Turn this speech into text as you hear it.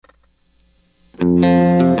Welcome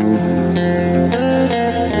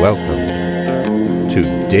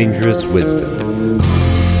to Dangerous Wisdom,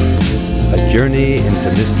 a journey into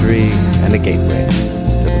mystery and a gateway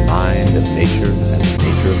to the mind of nature and the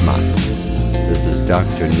nature of mind. This is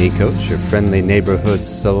Dr. Nikos, your friendly neighborhood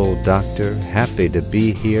soul doctor, happy to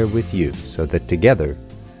be here with you so that together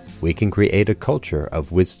we can create a culture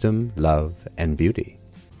of wisdom, love, and beauty.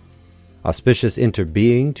 Auspicious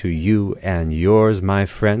interbeing to you and yours, my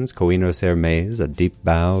friends, Koinos Hermes, a deep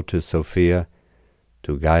bow to Sophia,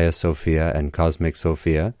 to Gaia Sophia and Cosmic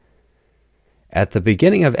Sophia. At the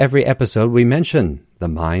beginning of every episode, we mention the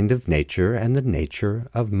mind of nature and the nature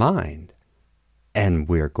of mind. And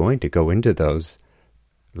we're going to go into those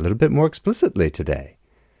a little bit more explicitly today.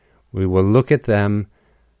 We will look at them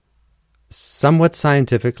somewhat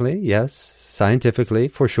scientifically, yes, scientifically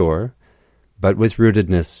for sure, but with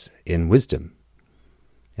rootedness in wisdom.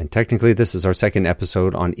 And technically this is our second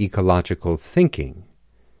episode on ecological thinking.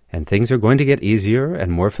 And things are going to get easier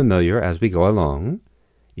and more familiar as we go along,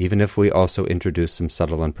 even if we also introduce some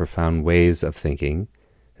subtle and profound ways of thinking.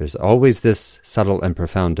 There's always this subtle and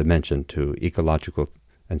profound dimension to ecological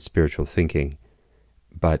and spiritual thinking,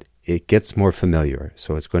 but it gets more familiar,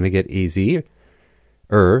 so it's going to get easier.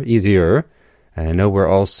 And I know we're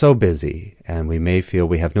all so busy, and we may feel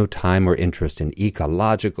we have no time or interest in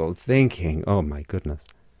ecological thinking. Oh my goodness.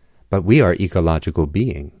 But we are ecological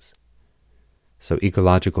beings. So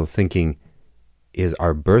ecological thinking is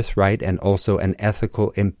our birthright and also an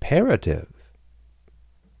ethical imperative.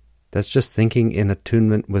 That's just thinking in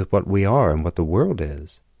attunement with what we are and what the world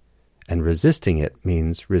is. And resisting it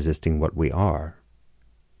means resisting what we are.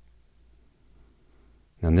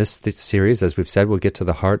 Now this series, as we've said, will get to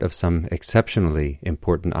the heart of some exceptionally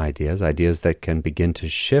important ideas that can begin to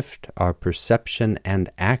shift our perception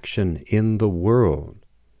and action in the world,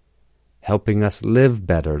 helping us live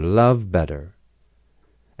better, love better,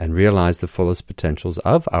 and realize the fullest potentials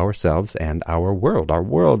of ourselves and our world. Our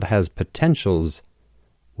world has potentials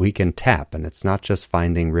we can tap, and it's not just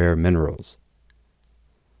finding rare minerals.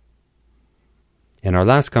 In our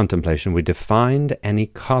last contemplation, we defined an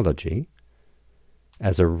ecology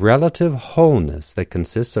as a relative wholeness that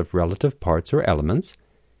consists of relative parts or elements,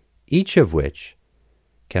 each of which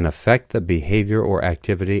can affect the behavior or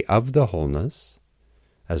activity of the wholeness,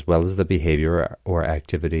 as well as the behavior or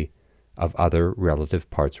activity of other relative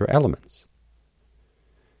parts or elements.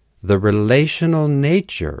 The relational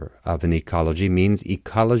nature of an ecology means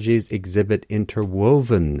ecologies exhibit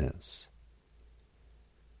interwovenness,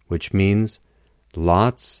 which means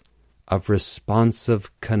lots of responsive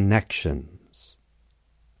connections.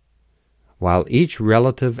 While each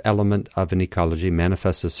relative element of an ecology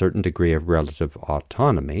manifests a certain degree of relative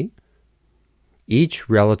autonomy, each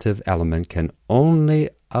relative element can only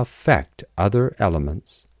affect other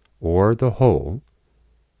elements or the whole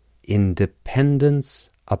in dependence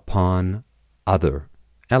upon other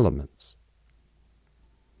elements.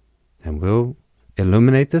 And we'll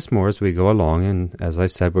illuminate this more as we go along, and as I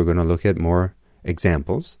said, we're going to look at more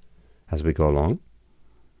examples as we go along.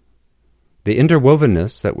 The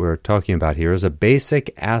interwovenness that we're talking about here is a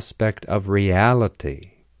basic aspect of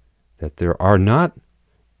reality, that there are not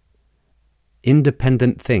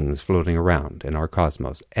independent things floating around in our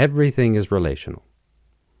cosmos. Everything is relational.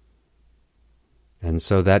 And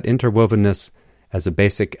so that interwovenness as a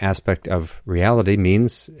basic aspect of reality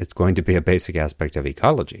means it's going to be a basic aspect of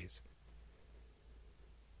ecologies.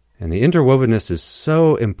 And the interwovenness is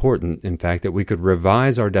so important, in fact, that we could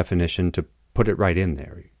revise our definition to put it right in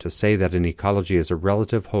there, to say that an ecology is a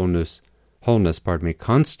relative wholeness,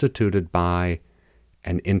 constituted by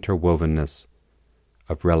an interwovenness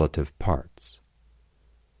of relative parts.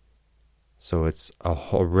 So it's a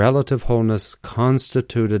relative wholeness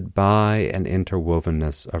constituted by an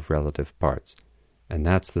interwovenness of relative parts. And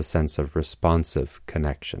that's the sense of responsive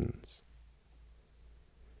connections.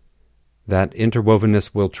 That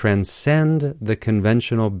interwovenness will transcend the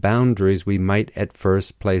conventional boundaries we might at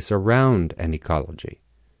first place around an ecology.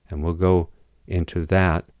 And we'll go into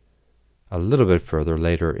that a little bit further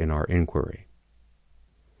later in our inquiry.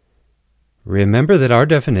 Remember that our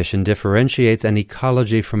definition differentiates an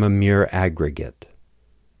ecology from a mere aggregate.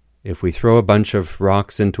 If we throw a bunch of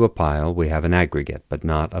rocks into a pile, we have an aggregate, but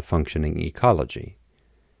not a functioning ecology.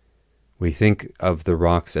 We think of the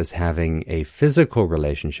rocks as having a physical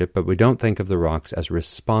relationship, but we don't think of the rocks as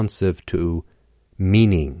responsive to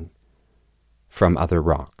meaning from other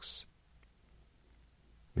rocks.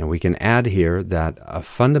 And we can add here that a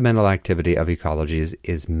fundamental activity of ecologies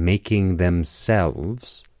is making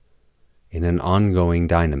themselves in an ongoing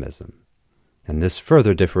dynamism. And this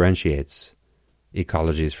further differentiates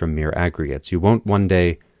ecologies from mere aggregates. You won't one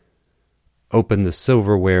day open the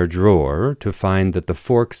silverware drawer to find that the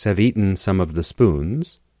forks have eaten some of the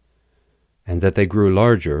spoons, and that they grew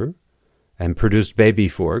larger and produced baby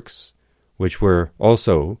forks, which were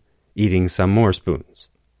also eating some more spoons.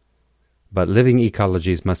 But living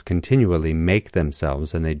ecologies must continually make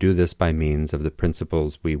themselves, and they do this by means of the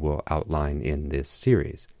principles we will outline in this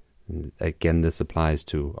series. And again, this applies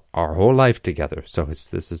to our whole life together. So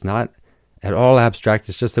this is not at all abstract.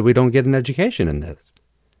 It's just that we don't get an education in this.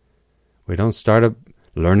 We don't start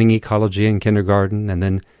learning ecology in kindergarten and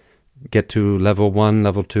then get to level 1,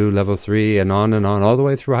 level 2, level 3, and on, all the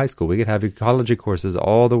way through high school. We could have ecology courses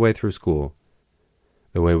all the way through school,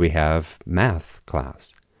 the way we have math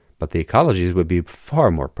class. But the ecologies would be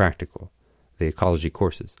far more practical, the ecology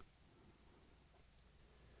courses.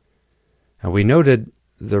 And we noted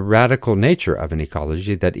the radical nature of an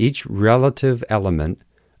ecology, that each relative element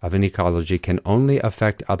of an ecology can only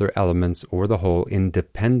affect other elements or the whole in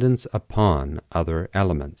dependence upon other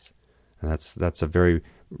elements. And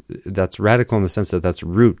that's radical in the sense that that's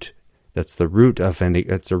root. That's the root of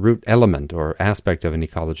it's a root element or aspect of an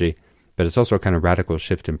ecology, but it's also a kind of radical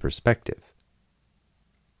shift in perspective.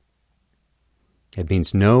 It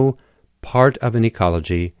means no part of an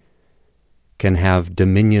ecology can have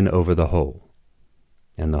dominion over the whole.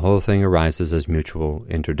 And the whole thing arises as mutual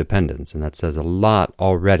interdependence. And that says a lot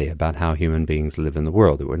already about how human beings live in the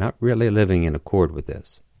world, that we're not really living in accord with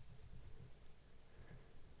this.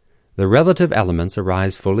 The relative elements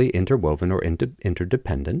arise fully interwoven or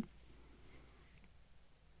interdependent.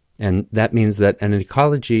 And that means that an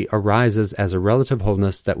ecology arises as a relative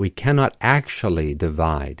wholeness that we cannot actually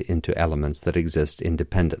divide into elements that exist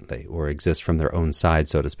independently or exist from their own side,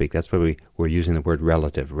 so to speak. That's why we're using the word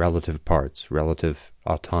relative parts, relative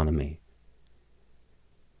autonomy.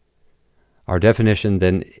 Our definition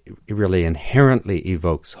then really inherently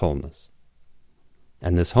evokes wholeness.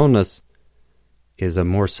 And this wholeness is a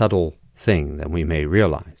more subtle thing than we may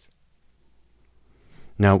realize.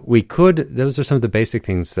 Now, those are some of the basic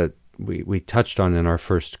things that we touched on in our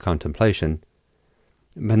first contemplation.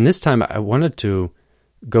 But this time I wanted to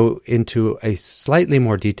go into a slightly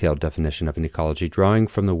more detailed definition of an ecology, drawing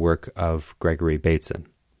from the work of Gregory Bateson.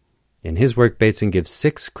 In his work, Bateson gives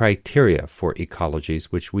 6 criteria for ecologies,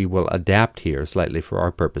 which we will adapt here slightly for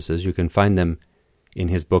our purposes. You can find them in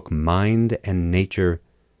his book, Mind and Nature,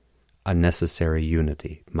 A Necessary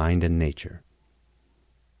Unity. Mind and Nature.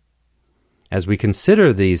 As we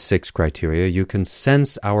consider these 6 criteria, you can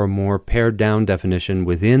sense our more pared-down definition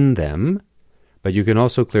within them, but you can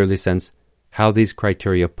also clearly sense how these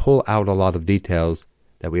criteria pull out a lot of details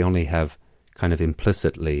that we only have kind of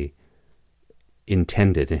implicitly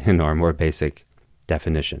intended in our more basic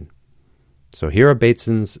definition. So here are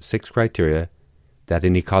Bateson's 6 criteria that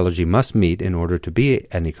an ecology must meet in order to be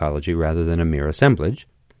an ecology rather than a mere assemblage,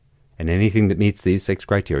 and anything that meets these 6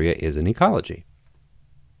 criteria is an ecology.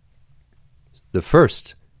 The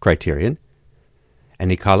first criterion, an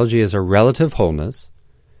ecology is a relative wholeness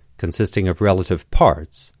consisting of relative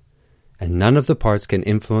parts, and none of the parts can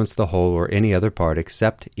influence the whole or any other part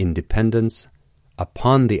except in dependence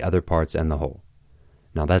upon the other parts and the whole.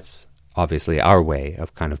 Now that's obviously our way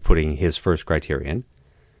of kind of putting his first criterion.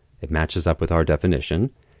 It matches up with our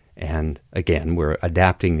definition, and again, we're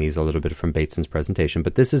adapting these a little bit from Bateson's presentation,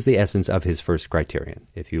 but this is the essence of his first criterion,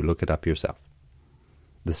 if you look it up yourself.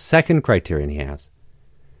 The second criterion he has,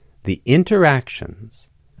 the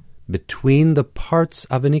interactions between the parts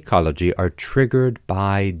of an ecology are triggered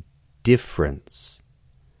by difference.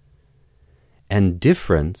 And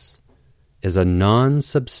difference is a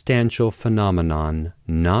non-substantial phenomenon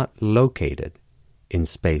not located in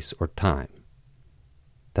space or time.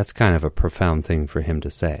 That's kind of a profound thing for him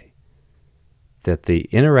to say. That the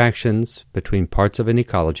interactions between parts of an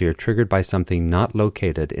ecology are triggered by something not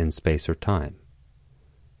located in space or time.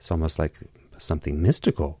 It's almost like something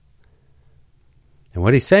mystical. And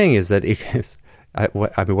what he's saying is that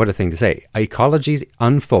what a thing to say. Ecologies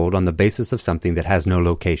unfold on the basis of something that has no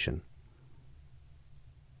location.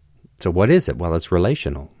 So what is it? Well, it's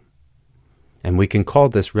relational. And we can call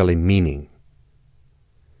this really meaning.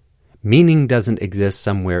 Meaning doesn't exist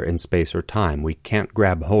somewhere in space or time. We can't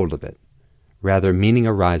grab hold of it. Rather, meaning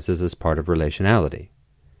arises as part of relationality.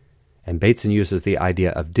 And Bateson uses the idea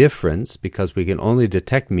of difference because we can only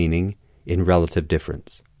detect meaning in relative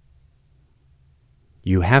difference.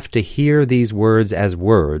 You have to hear these words as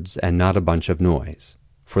words and not a bunch of noise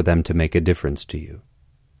for them to make a difference to you.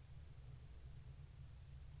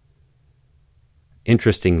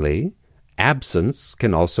 Interestingly, absence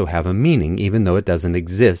can also have a meaning even though it doesn't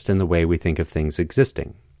exist in the way we think of things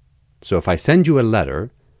existing. So if I send you a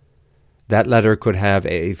letter, that letter could have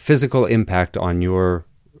a physical impact on your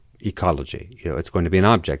ecology. It's going to be an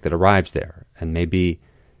object that arrives there, and maybe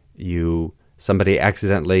somebody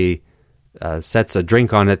accidentally sets a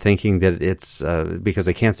drink on it thinking that it's because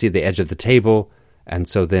they can't see the edge of the table, and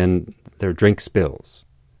so then their drink spills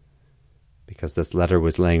because this letter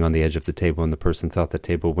was laying on the edge of the table and the person thought the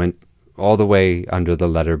table went all the way under the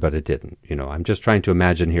letter, but it didn't. I'm just trying to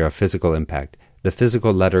imagine here a physical impact. The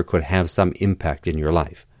physical letter could have some impact in your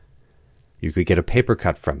life. You could get a paper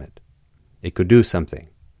cut from it. It could do something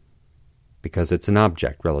because it's an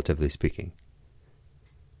object, relatively speaking.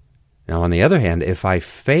 Now, on the other hand, if I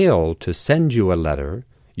fail to send you a letter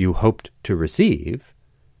you hoped to receive,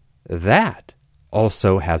 that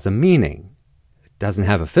also has a meaning. It doesn't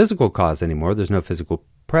have a physical cause anymore. There's no physical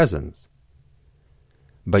presence.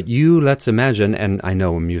 But let's imagine, and I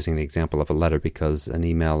know I'm using the example of a letter because an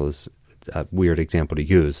email is a weird example to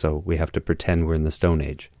use, so we have to pretend we're in the Stone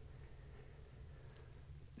Age.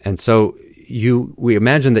 And so we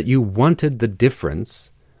imagine that you wanted the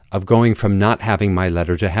difference of going from not having my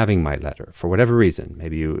letter to having my letter, for whatever reason.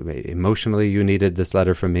 Maybe emotionally you needed this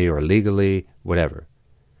letter from me, or legally, whatever.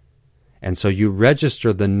 And so you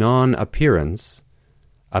register the non-appearance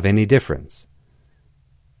of any difference.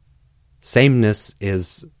 Sameness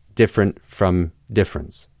is different from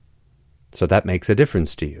difference. So that makes a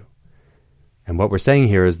difference to you. And what we're saying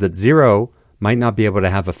here is that 0 might not be able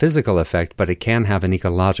to have a physical effect, but it can have an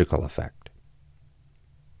ecological effect.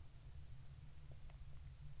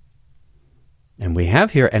 And we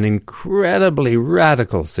have here an incredibly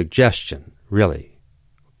radical suggestion, really,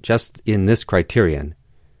 just in this criterion,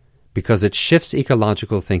 because it shifts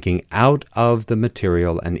ecological thinking out of the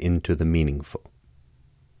material and into the meaningful.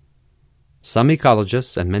 Some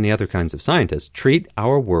ecologists and many other kinds of scientists treat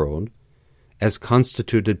our world as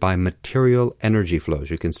constituted by material energy flows.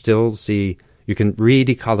 You can read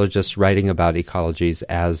ecologists writing about ecologies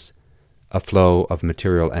as a flow of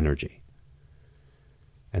material energy.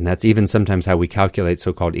 And that's even sometimes how we calculate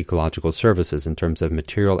so-called ecological services in terms of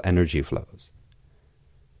material energy flows.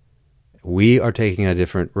 We are taking a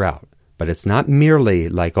different route, but it's not merely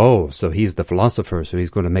like, so he's the philosopher, so he's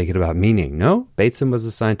going to make it about meaning. No, Bateson was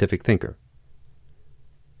a scientific thinker.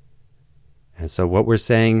 And so what we're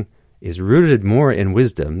saying is rooted more in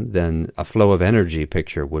wisdom than a flow of energy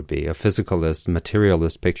picture would be, a physicalist,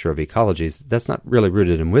 materialist picture of ecologies. That's not really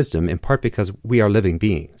rooted in wisdom, in part because we are living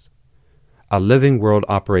beings. A living world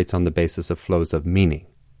operates on the basis of flows of meaning,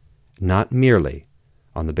 not merely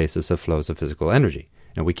on the basis of flows of physical energy.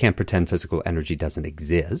 Now, we can't pretend physical energy doesn't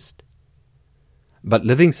exist, but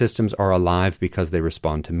living systems are alive because they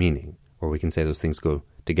respond to meaning, or we can say those things go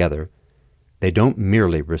together. They don't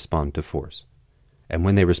merely respond to force. And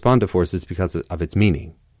when they respond to force, it's because of its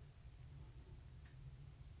meaning.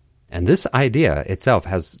 And this idea itself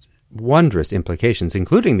has wondrous implications,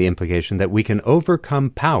 including the implication that we can overcome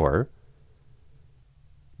power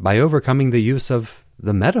by overcoming the use of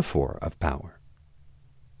the metaphor of power.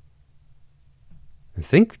 And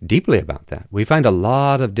think deeply about that. We find a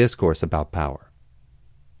lot of discourse about power.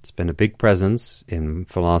 It's been a big presence in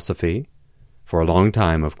philosophy for a long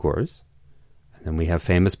time, of course. And we have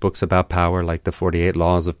famous books about power, like the 48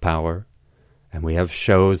 Laws of Power. And we have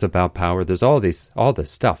shows about power. There's all this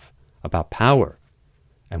stuff about power.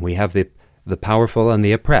 And we have the powerful and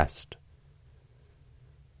the oppressed.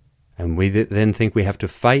 And we then think we have to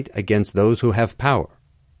fight against those who have power.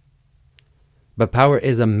 But power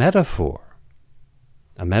is a metaphor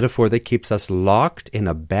that keeps us locked in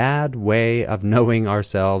a bad way of knowing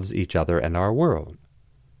ourselves, each other, and our world.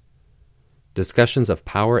 Discussions of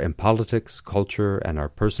power in politics, culture, and our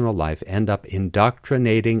personal life end up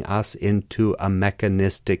indoctrinating us into a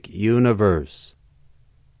mechanistic universe.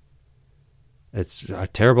 It's a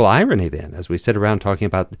terrible irony, then, as we sit around talking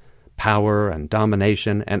about power and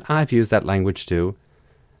domination, and I've used that language too,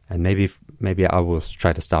 and maybe I will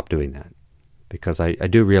try to stop doing that, because I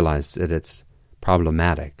do realize that it's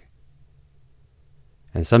problematic.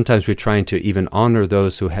 And sometimes we're trying to even honor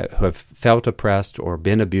those who have felt oppressed or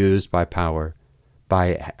been abused by power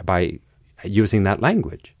by using that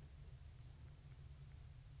language.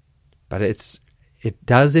 But it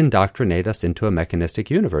does indoctrinate us into a mechanistic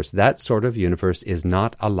universe. That sort of universe is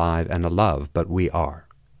not alive and alive, but we are.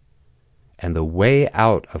 And the way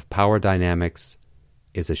out of power dynamics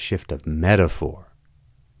is a shift of metaphor.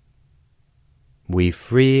 We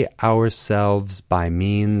free ourselves by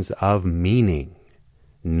means of meaning,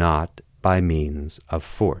 not by means of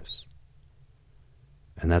force.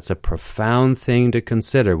 And that's a profound thing to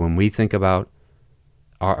consider when we think about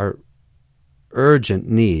our urgent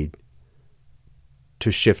need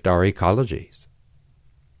to shift our ecologies,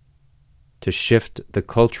 to shift the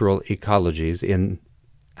cultural ecologies in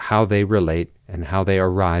how they relate and how they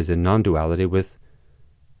arise in non-duality with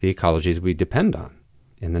the ecologies we depend on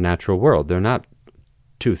in the natural world. They're not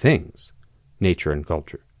two things, nature and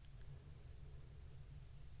culture.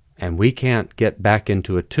 And we can't get back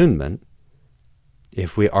into attunement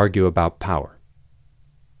if we argue about power.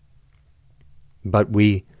 But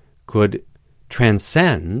we could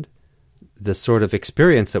transcend the sort of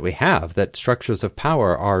experience that we have, that structures of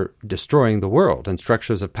power are destroying the world and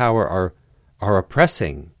structures of power are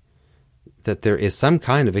oppressing, that there is some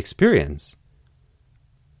kind of experience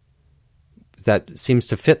that seems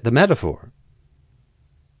to fit the metaphor.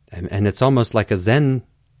 And it's almost like a Zen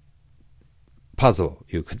puzzle,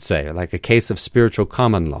 you could say, like a case of spiritual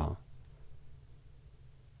common law.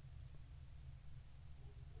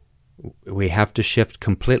 We have to shift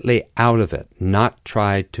completely out of it, not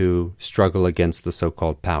try to struggle against the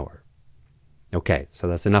so-called power. Okay, so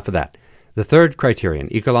that's enough of that. The third criterion,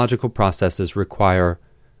 ecological processes require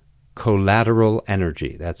collateral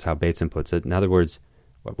energy. That's how Bateson puts it. In other words,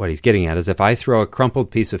 what he's getting at is if I throw a crumpled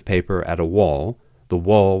piece of paper at a wall, the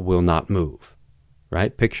wall will not move.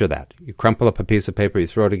 Right? Picture that. You crumple up a piece of paper, you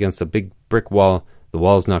throw it against a big brick wall, the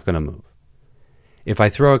wall's not going to move. If I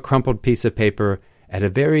throw a crumpled piece of paper at a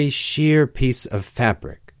very sheer piece of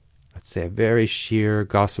fabric, let's say a very sheer,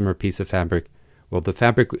 gossamer piece of fabric, well, the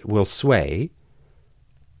fabric will sway,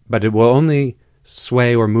 but it will only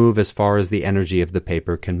sway or move as far as the energy of the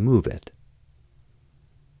paper can move it.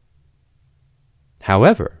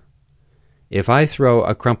 However, if I throw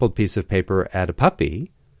a crumpled piece of paper at a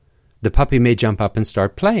puppy, the puppy may jump up and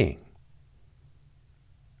start playing.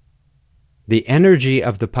 The energy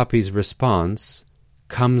of the puppy's response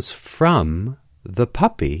comes from the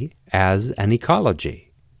puppy as an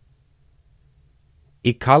ecology.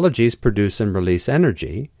 Ecologies produce and release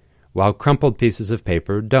energy, while crumpled pieces of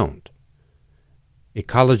paper don't.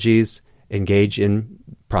 Ecologies engage in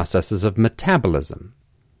processes of metabolism,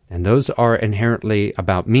 and those are inherently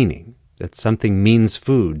about meaning, that something means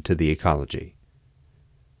food to the ecology.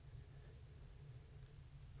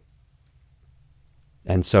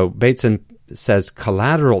 And so Bateson says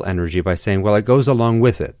collateral energy by saying, well, it goes along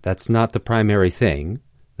with it. That's not the primary thing.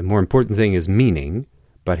 The more important thing is meaning,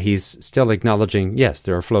 but he's still acknowledging, yes,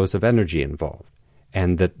 there are flows of energy involved.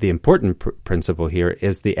 And that the important principle here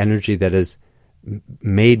is the energy that is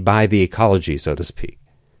made by the ecology, so to speak.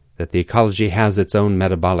 That the ecology has its own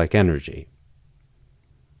metabolic energy.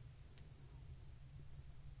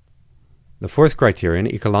 The fourth criterion,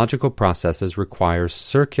 ecological processes require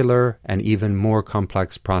circular and even more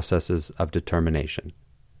complex processes of determination.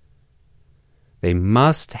 They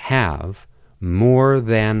must have more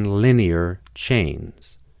than linear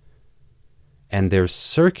chains, and their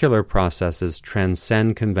circular processes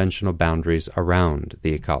transcend conventional boundaries around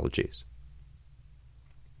the ecologies.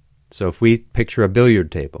 So if we picture a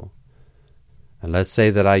billiard table, and let's say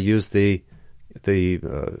that I use the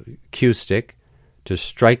cue stick to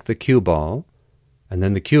strike the cue ball, and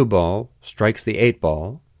then the cue ball strikes the 8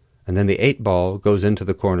 ball, and then the 8 ball goes into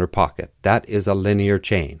the corner pocket. That is a linear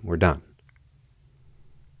chain. We're done.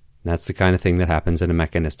 That's the kind of thing that happens in a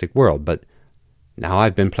mechanistic world. But now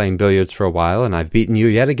I've been playing billiards for a while, and I've beaten you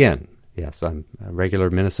yet again. Yes, I'm a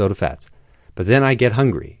regular Minnesota Fats. But then I get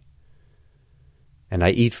hungry, and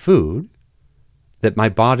I eat food that my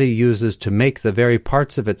body uses to make the very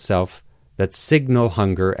parts of itself that signal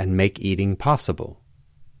hunger and make eating possible.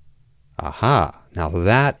 Aha! Now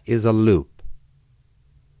that is a loop.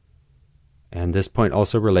 And this point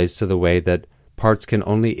also relates to the way that parts can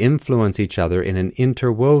only influence each other in an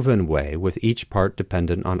interwoven way, with each part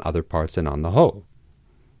dependent on other parts and on the whole.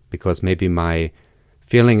 Because maybe my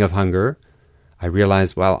feeling of hunger, I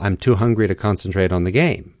realize, well, I'm too hungry to concentrate on the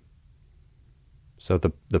game. So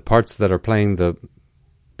the parts that are playing the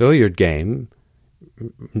billiard game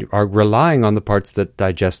are relying on the parts that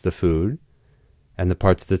digest the food and the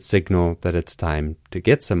parts that signal that it's time to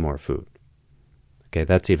get some more food. Okay,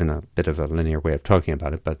 that's even a bit of a linear way of talking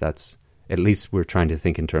about it, but that's, at least we're trying to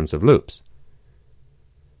think in terms of loops.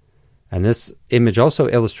 And this image also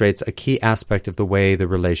illustrates a key aspect of the way the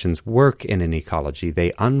relations work in an ecology.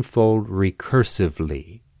 They unfold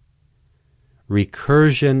recursively.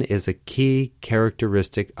 Recursion is a key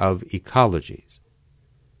characteristic of ecologies.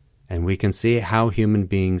 And we can see how human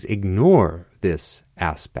beings ignore this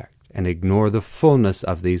aspect and ignore the fullness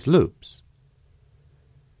of these loops.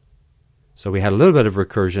 So we had a little bit of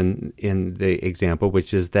recursion in the example,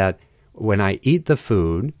 which is that when I eat the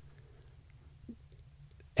food,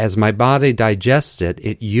 as my body digests it,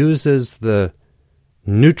 it uses the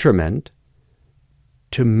nutriment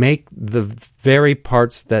to make the very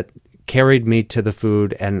parts that carried me to the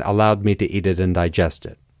food and allowed me to eat it and digest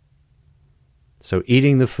it. So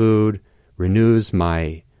eating the food renews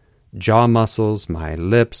my jaw muscles, my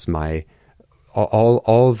lips, my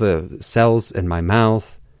all the cells in my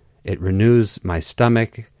mouth. It renews my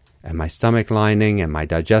stomach and my stomach lining and my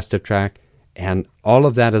digestive tract, and all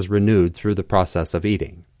of that is renewed through the process of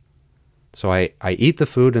eating. So I eat the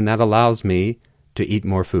food, and that allows me to eat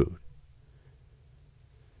more food.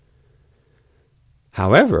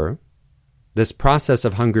 However, this process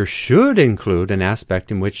of hunger should include an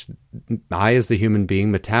aspect in which I, as the human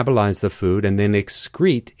being, metabolize the food and then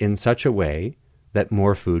excrete in such a way that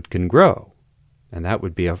more food can grow. And that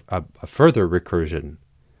would be a further recursion.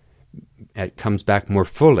 It comes back more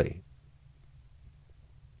fully.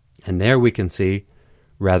 And there we can see,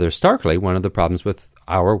 rather starkly, one of the problems with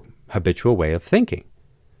our habitual way of thinking.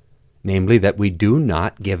 Namely, that we do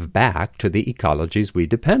not give back to the ecologies we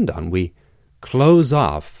depend on. We close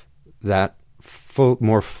off that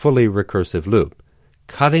more fully recursive loop,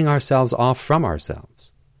 cutting ourselves off from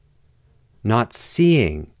ourselves, not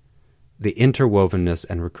seeing the interwovenness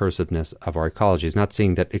and recursiveness of our ecologies, not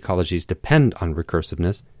seeing that ecologies depend on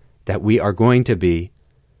recursiveness, that we are going to be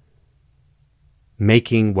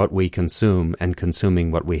making what we consume and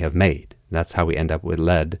consuming what we have made. That's how we end up with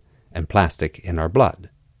lead and plastic in our blood.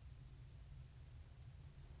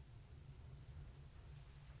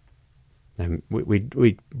 And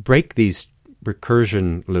we break these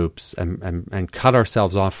recursion loops and cut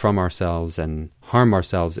ourselves off from ourselves and harm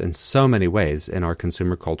ourselves in so many ways in our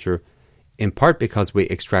consumer culture, in part because we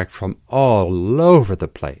extract from all over the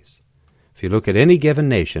place. If you look at any given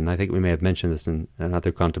nation, I think we may have mentioned this in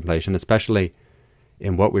another contemplation, especially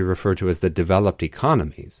in what we refer to as the developed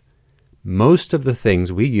economies, most of the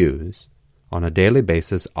things we use on a daily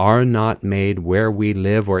basis are not made where we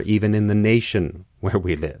live or even in the nation where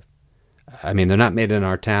we live. I mean, they're not made in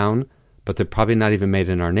our town, but they're probably not even made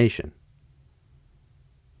in our nation.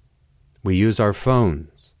 We use our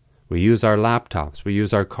phones. We use our laptops. We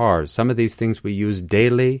use our cars. Some of these things we use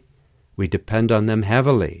daily. We depend on them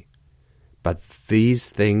heavily. But these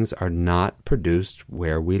things are not produced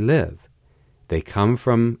where we live. They come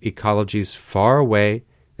from ecologies far away.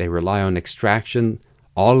 They rely on extraction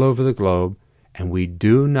all over the globe, and we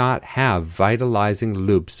do not have vitalizing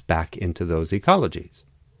loops back into those ecologies.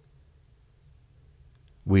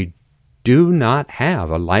 We do not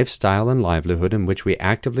have a lifestyle and livelihood in which we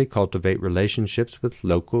actively cultivate relationships with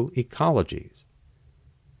local ecologies,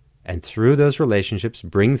 and through those relationships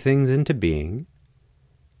bring things into being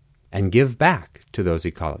and give back to those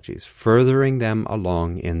ecologies, furthering them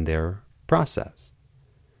along in their process.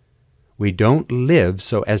 We don't live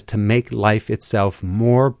so as to make life itself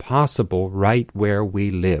more possible right where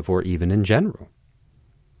we live, or even in general.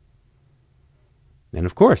 And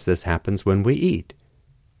of course, this happens when we eat.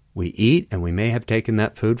 We eat, and we may have taken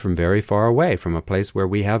that food from very far away, from a place where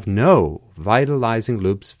we have no vitalizing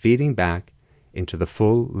loops feeding back into the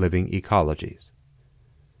full living ecologies.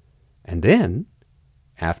 And then,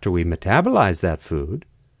 after we metabolize that food,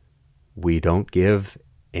 we don't give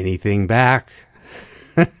anything back.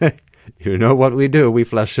 You know what we do? We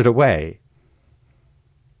flush it away.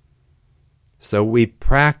 So we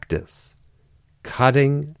practice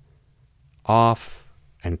cutting off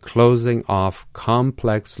and closing off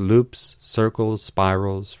complex loops, circles,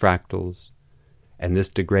 spirals, fractals, and this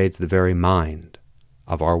degrades the very mind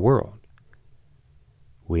of our world.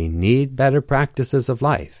 We need better practices of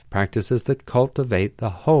life, practices that cultivate the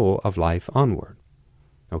whole of life onward.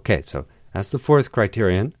 Okay, so that's the fourth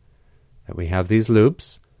criterion, that we have these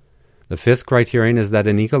loops. The fifth criterion is that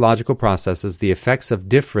in ecological processes, the effects of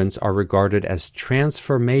difference are regarded as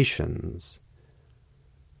transformations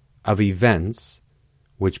of events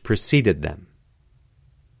which preceded them.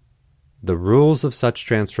 The rules of such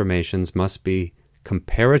transformations must be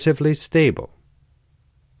comparatively stable,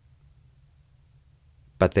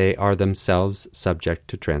 but they are themselves subject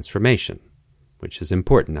to transformation, which is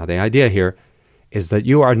important. Now, the idea here is that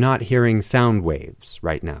you are not hearing sound waves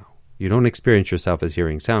right now. You don't experience yourself as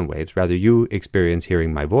hearing sound waves. Rather, you experience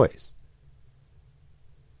hearing my voice.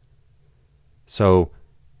 So,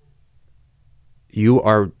 you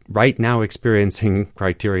are right now experiencing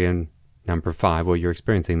criterion number 5, or you're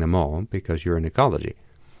experiencing them all because you're in ecology.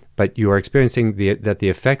 But you are experiencing that the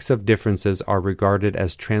effects of differences are regarded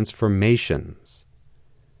as transformations.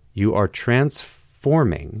 You are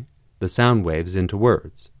transforming the sound waves into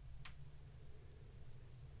words.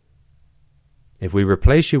 If we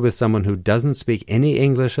replace you with someone who doesn't speak any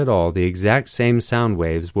English at all, the exact same sound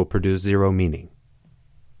waves will produce zero meaning.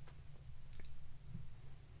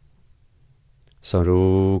 So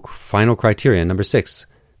to final criterion, number 6.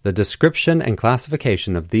 The description and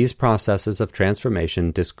classification of these processes of transformation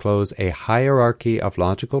disclose a hierarchy of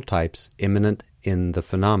logical types immanent in the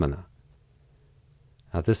phenomena.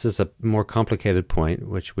 Now, this is a more complicated point,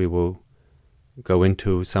 which we will go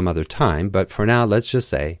into some other time, but for now, let's just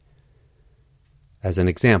say, as an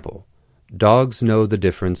example, dogs know the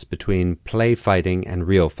difference between play fighting and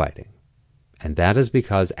real fighting. And that is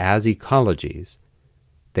because, as ecologies,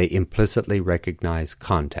 they implicitly recognize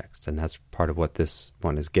context, and that's part of what this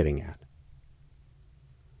one is getting at.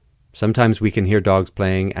 Sometimes we can hear dogs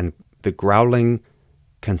playing, and the growling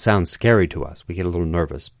can sound scary to us. We get a little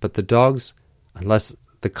nervous. But the dogs, unless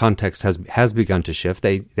the context has begun to shift,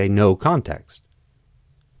 they know context.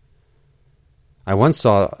 I once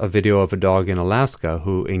saw a video of a dog in Alaska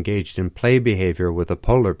who engaged in play behavior with a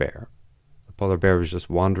polar bear. The polar bear was just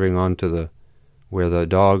wandering on to where the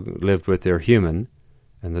dog lived with their human,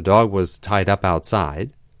 and the dog was tied up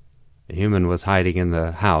outside. The human was hiding in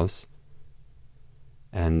the house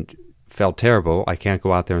and felt terrible. I can't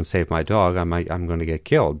go out there and save my dog. I'm going to get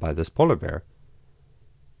killed by this polar bear.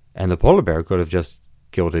 And the polar bear could have just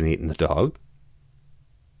killed and eaten the dog.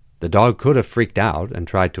 The dog could have freaked out and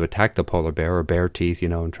tried to attack the polar bear or bare teeth,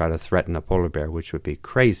 and try to threaten a polar bear, which would be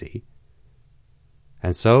crazy.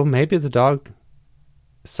 And so maybe the dog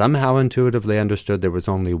somehow intuitively understood there was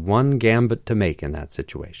only one gambit to make in that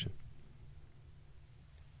situation.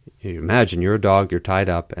 You imagine you're a dog, you're tied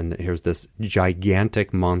up, and here's this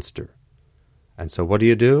gigantic monster. And so what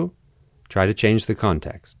do? Try to change the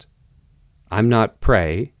context. I'm not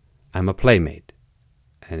prey, I'm a playmate.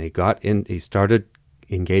 And he started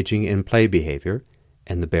engaging in play behavior,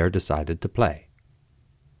 and the bear decided to play.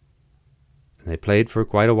 And they played for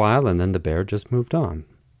quite a while, and then the bear just moved on.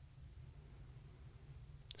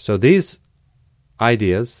 So these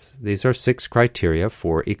ideas, these are 6 criteria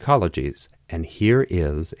for ecologies. And here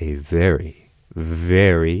is a very,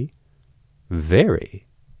 very, very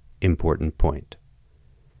important point.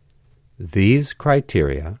 These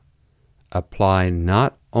criteria apply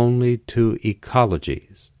not only to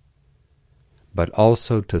ecologies, but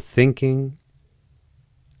also to thinking,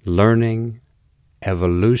 learning,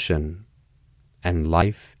 evolution, and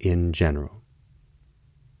life in general.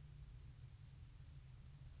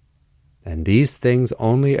 And these things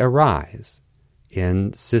only arise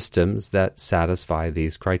in systems that satisfy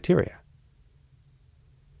these criteria.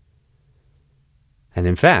 And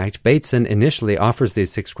in fact, Bateson initially offers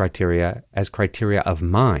these 6 criteria as criteria of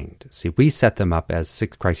mind. See, we set them up as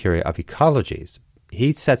 6 criteria of ecologies.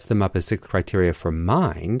 He sets them up as 6 criteria for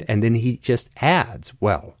mind, and then he just adds,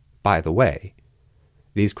 well, by the way,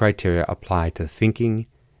 these criteria apply to thinking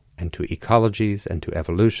and to ecologies and to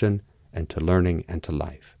evolution and to learning and to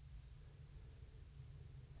life.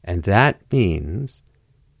 And that means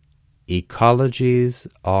ecologies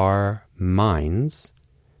are minds,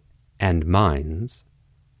 and minds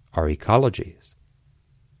are ecologies.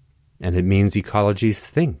 And it means ecologies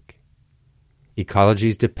think.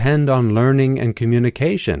 Ecologies depend on learning and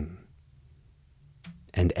communication.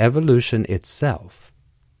 And evolution itself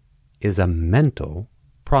is a mental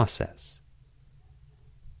process.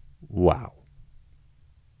 Wow.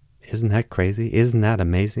 Isn't that crazy? Isn't that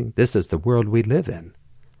amazing? This is the world we live in.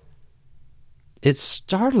 It's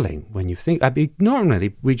startling when you think.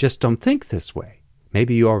 Normally we just don't think this way.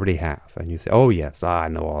 Maybe you already have, and you think, oh yes, I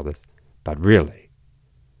know all this. But really,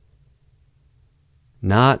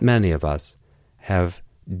 not many of us have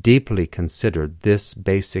deeply considered this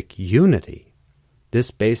basic unity, this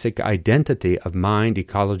basic identity of mind,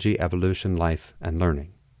 ecology, evolution, life, and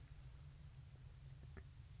learning.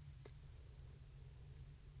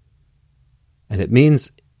 And it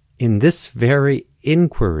means in this very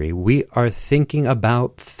inquiry, we are thinking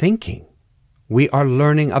about thinking. We are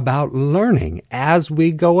learning about learning as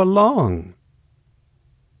we go along.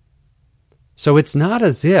 So it's not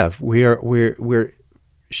as if we're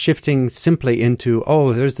shifting simply into,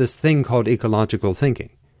 there's this thing called ecological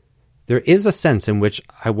thinking. There is a sense in which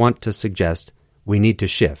I want to suggest we need to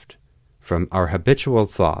shift from our habitual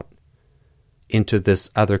thought into this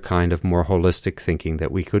other kind of more holistic thinking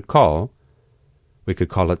that we could call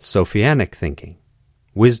it Sophianic thinking,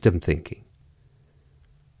 wisdom thinking,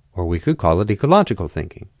 or we could call it ecological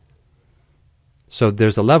thinking. So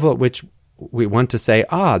there's a level at which we want to say,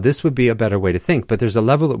 this would be a better way to think, but there's a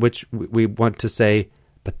level at which we want to say,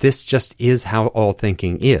 but this just is how all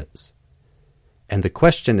thinking is. And the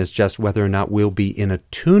question is just whether or not we'll be in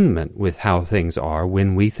attunement with how things are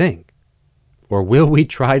when we think. Or will we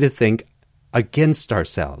try to think against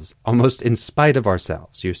ourselves, almost in spite of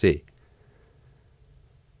ourselves, you see?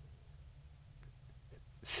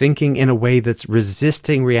 Thinking in a way that's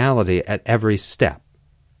resisting reality at every step.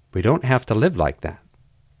 We don't have to live like that.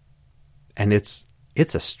 And it's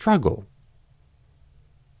a struggle.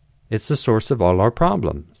 It's the source of all our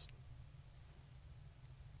problems.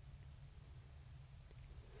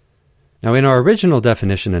 Now, in our original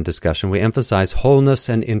definition and discussion, we emphasize wholeness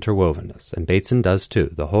and interwovenness, and Bateson does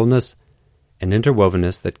too. The wholeness and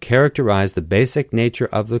interwovenness that characterize the basic nature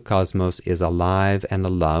of the cosmos is alive and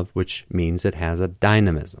alive, which means it has a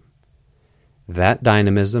dynamism. That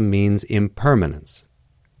dynamism means impermanence,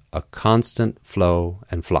 a constant flow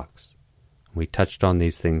and flux. We touched on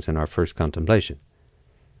these things in our first contemplation.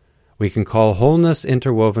 We can call wholeness,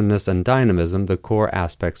 interwovenness, and dynamism the core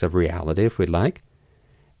aspects of reality, if we'd like.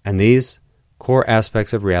 And these core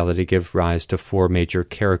aspects of reality give rise to four major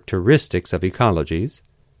characteristics of ecologies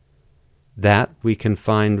that we can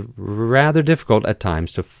find rather difficult at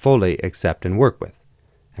times to fully accept and work with.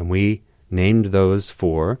 And we named those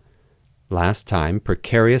four last time: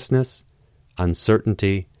 precariousness,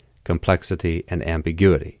 uncertainty, complexity, and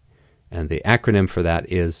ambiguity. And the acronym for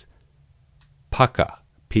that is PUCA,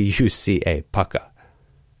 P-U-C-A, PUCA.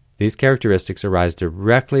 These characteristics arise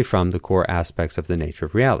directly from the core aspects of the nature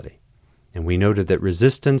of reality. And we noted that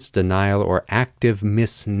resistance, denial, or active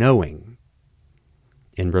misknowing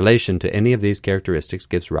in relation to any of these characteristics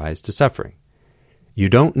gives rise to suffering. You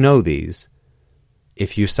don't know these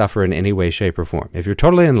if you suffer in any way, shape, or form. If you're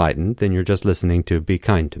totally enlightened, then you're just listening to be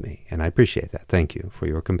kind to me, and I appreciate that. Thank you for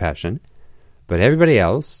your compassion. But everybody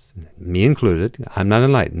else, me included, I'm not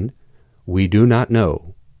enlightened, we do not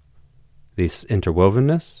know this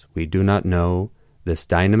interwovenness, we do not know this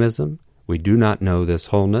dynamism, we do not know this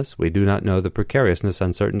wholeness, we do not know the precariousness,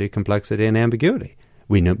 uncertainty, complexity, and ambiguity.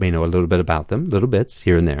 We may know a little bit about them, little bits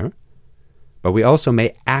here and there, but we also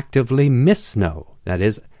may actively misknow. That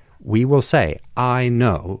is, we will say, I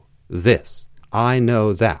know this, I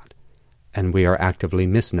know that, and we are actively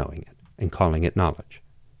misknowing it and calling it knowledge.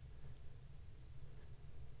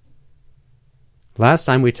 Last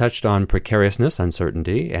time we touched on precariousness,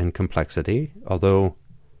 uncertainty, and complexity, although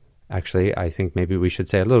actually I think maybe we should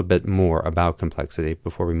say a little bit more about complexity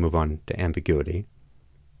before we move on to ambiguity.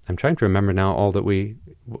 I'm trying to remember now all that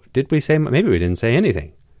did we say? Maybe we didn't say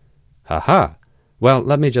anything. Ha-ha. Well,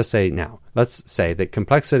 let me just say now. Let's say that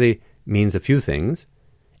complexity means a few things.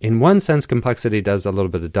 In one sense, complexity does a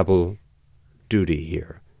little bit of double duty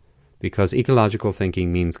here, because ecological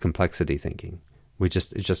thinking means complexity thinking. It's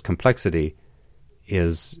just complexity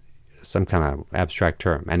is some kind of abstract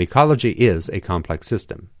term. And ecology is a complex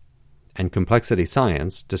system. And complexity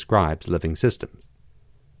science describes living systems.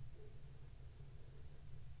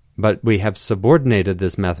 But we have subordinated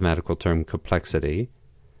this mathematical term complexity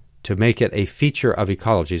to make it a feature of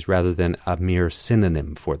ecologies rather than a mere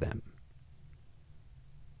synonym for them.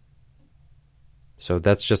 So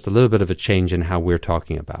that's just a little bit of a change in how we're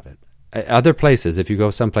talking about it. Other places, if you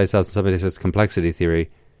go someplace else and somebody says complexity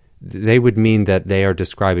theory, they would mean that they are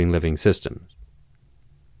describing living systems.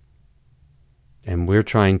 And we're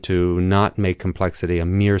trying to not make complexity a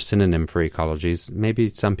mere synonym for ecologies. Maybe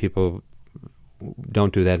some people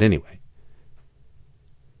don't do that anyway.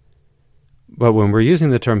 But when we're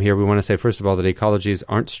using the term here, we want to say, first of all, that ecologies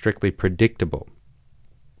aren't strictly predictable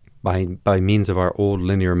by means of our old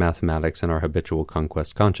linear mathematics and our habitual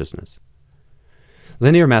conquest consciousness.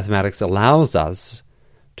 Linear mathematics allows us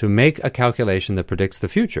to make a calculation that predicts the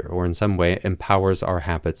future, or in some way empowers our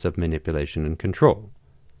habits of manipulation and control.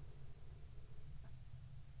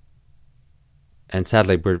 And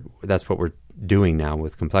sadly, that's what we're doing now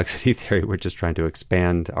with complexity theory. We're just trying to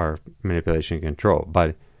expand our manipulation and control.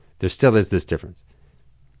 But there still is this difference.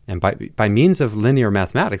 And by means of linear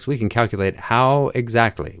mathematics, we can calculate how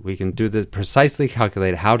exactly, we can precisely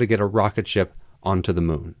calculate how to get a rocket ship onto the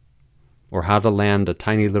moon, or how to land a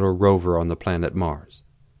tiny little rover on the planet Mars.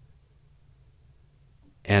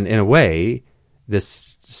 And in a way,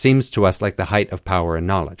 this seems to us like the height of power and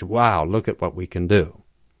knowledge. Wow, look at what we can do.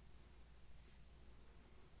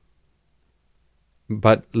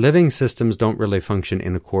 But living systems don't really function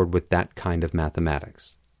in accord with that kind of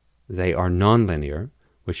mathematics. They are nonlinear,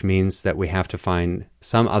 which means that we have to find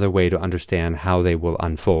some other way to understand how they will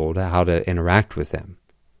unfold, how to interact with them.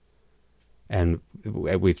 And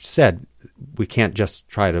we've said we can't just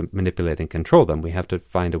try to manipulate and control them. We have to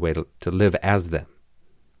find a way to live as them.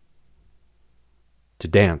 To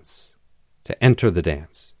dance, to enter the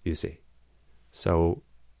dance, you see. So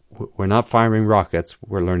we're not firing rockets,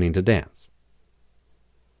 we're learning to dance.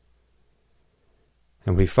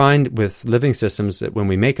 And we find with living systems that when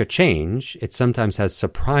we make a change, it sometimes has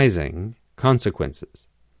surprising consequences.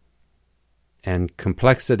 And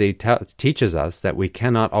complexity teaches us that we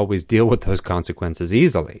cannot always deal with those consequences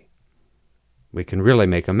easily. We can really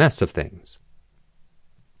make a mess of things.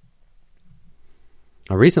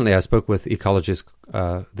 Recently, I spoke with the ecologist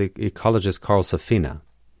Carl Safina,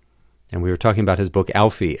 and we were talking about his book,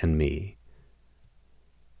 Alfie and Me.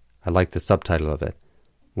 I like the subtitle of it.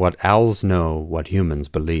 What Owls Know, What Humans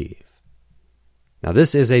Believe. Now,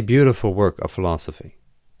 this is a beautiful work of philosophy.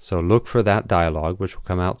 So look for that dialogue, which will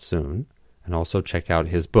come out soon, and also check out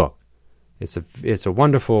his book. It's a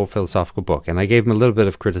wonderful philosophical book, and I gave him a little bit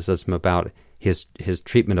of criticism about his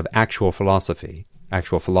treatment of actual philosophy,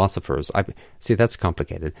 actual philosophers. See, that's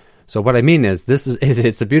complicated. So what I mean is,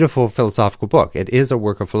 it's a beautiful philosophical book. It is a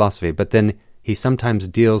work of philosophy, but then he sometimes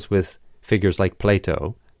deals with figures like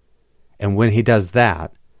Plato, and when he does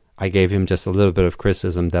that, I gave him just a little bit of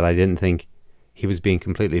criticism that I didn't think he was being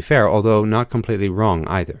completely fair, although not completely wrong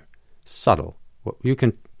either. Subtle. You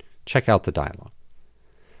can check out the dialogue.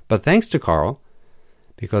 But thanks to Carl,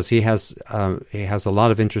 because he has a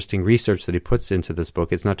lot of interesting research that he puts into this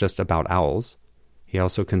book. It's not just about owls. He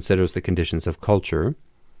also considers the conditions of culture.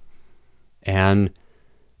 And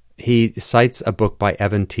he cites a book by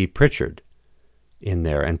Evan T. Pritchard in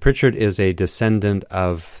there. And Pritchard is a descendant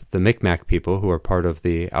of the Micmac people who are part of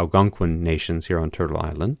the Algonquin nations here on Turtle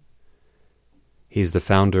Island. He's the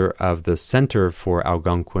founder of the Center for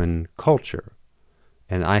Algonquin Culture.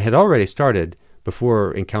 And I had already started,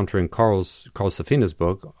 before encountering Carl Safina's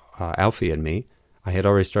book, Alfie and Me, I had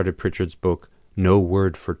already started Pritchard's book, No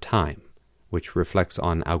Word for Time, which reflects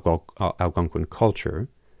on Algonquin culture.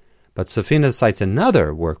 But Safina cites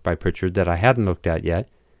another work by Pritchard that I hadn't looked at yet,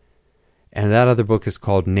 and that other book is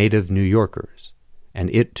called Native New Yorkers, and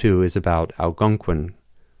it too is about Algonquin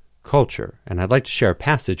culture. And I'd like to share a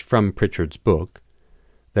passage from Pritchard's book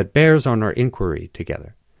that bears on our inquiry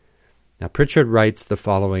together. Now, Pritchard writes the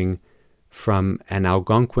following from an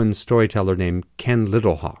Algonquin storyteller named Ken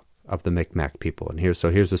Littlehawk of the Micmac people. And here's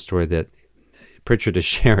a story that Pritchard is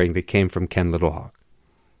sharing that came from Ken Littlehawk.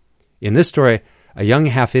 In this story, a young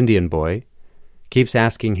half-Indian boy keeps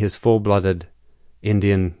asking his full-blooded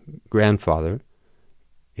Indian grandfather,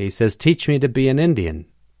 he says, "Teach me to be an Indian."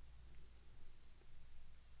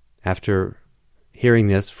 After hearing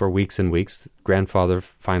this for weeks and weeks, grandfather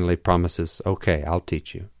finally promises, "Okay, I'll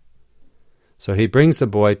teach you." So he brings the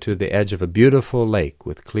boy to the edge of a beautiful lake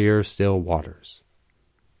with clear, still waters.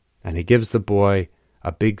 And he gives the boy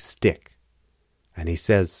a big stick. And he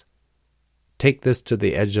says, "Take this to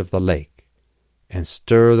the edge of the lake and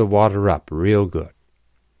stir the water up real good."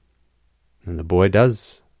 And the boy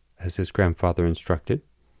does as his grandfather instructed.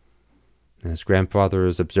 And his grandfather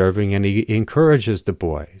is observing, and he encourages the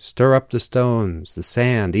boy, "Stir up the stones, the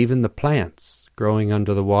sand, even the plants growing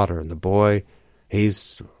under the water." And the boy,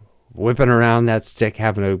 he's whipping around that stick,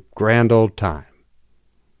 having a grand old time.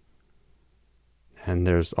 And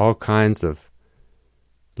there's all kinds of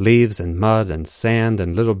leaves and mud and sand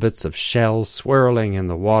and little bits of shell swirling in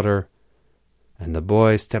the water. And the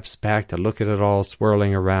boy steps back to look at it all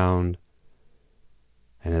swirling around.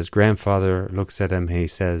 And his grandfather looks at him and he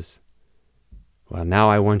says, "Well, now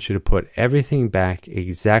I want you to put everything back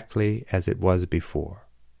exactly as it was before."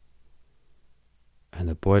 And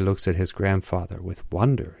the boy looks at his grandfather with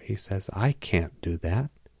wonder. He says, "I can't do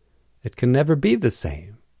that. It can never be the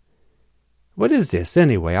same. What is this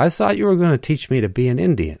anyway? I thought you were going to teach me to be an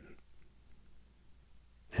Indian."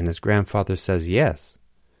 And his grandfather says, "Yes,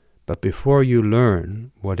 but before you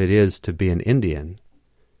learn what it is to be an Indian,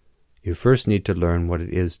 you first need to learn what it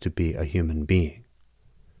is to be a human being."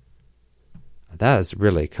 That is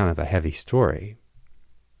really kind of a heavy story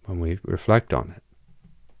when we reflect on it.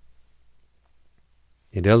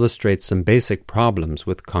 It illustrates some basic problems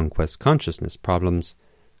with conquest consciousness, problems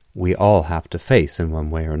we all have to face in one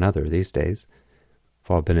way or another these days.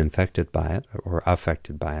 We've all been infected by it or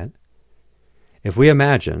affected by it. If we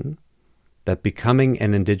imagine that becoming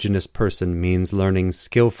an indigenous person means learning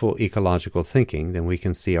skillful ecological thinking, then we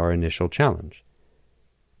can see our initial challenge.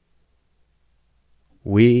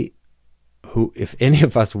 If any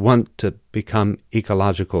of us want to become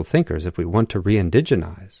ecological thinkers, if we want to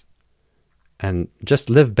re-indigenize and just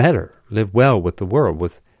live better, live well with the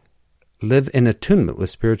world, live in attunement with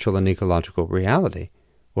spiritual and ecological reality,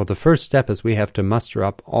 well, the first step is we have to muster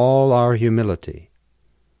up all our humility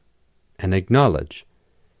and acknowledge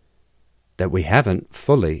that we haven't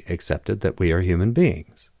fully accepted that we are human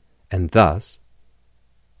beings, and thus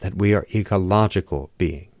that we are ecological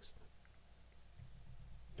beings.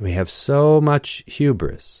 We have so much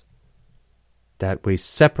hubris that we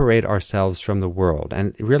separate ourselves from the world.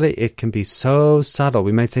 And really, it can be so subtle.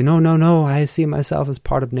 We might say, no, I see myself as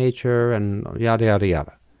part of nature, and yada, yada,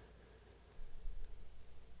 yada.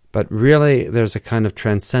 But really, there's a kind of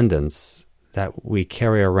transcendence that we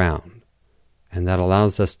carry around, and that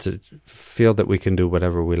allows us to feel that we can do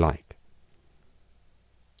whatever we like.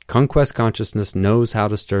 Conquest consciousness knows how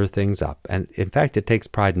to stir things up, and in fact, it takes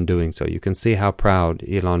pride in doing so. You can see how proud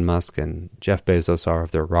Elon Musk and Jeff Bezos are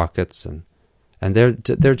of their rockets and And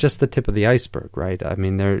they're just the tip of the iceberg, right? I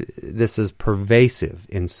mean, this is pervasive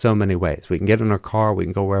in so many ways. We can get in our car, we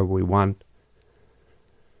can go wherever we want.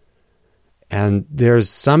 And there's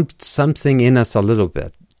something in us a little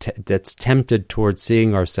bit that's tempted towards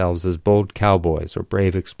seeing ourselves as bold cowboys or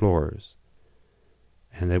brave explorers.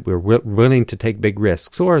 And that we're willing to take big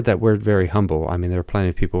risks, or that we're very humble. I mean, there are plenty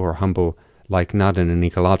of people who are humble, like not in an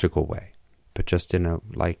ecological way, but just in a,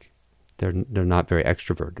 like, they're not very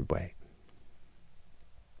extroverted way.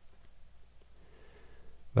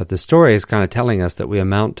 But the story is kind of telling us that we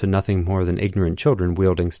amount to nothing more than ignorant children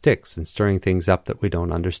wielding sticks and stirring things up that we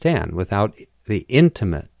don't understand, without the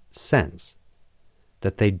intimate sense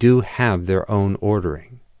that they do have their own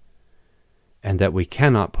ordering, and that we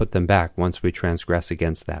cannot put them back once we transgress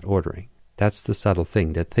against that ordering. That's the subtle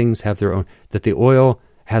thing, that things have their own, that the oil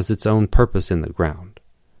has its own purpose in the ground.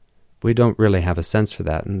 We don't really have a sense for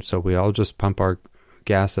that, and so we all just pump our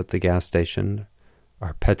gas at the gas station,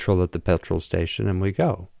 our petrol at the petrol station, and we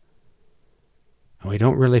go. And we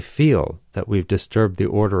don't really feel that we've disturbed the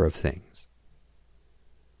order of things.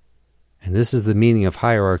 And this is the meaning of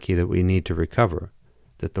hierarchy that we need to recover,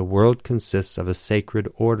 that the world consists of a sacred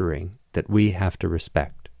ordering that we have to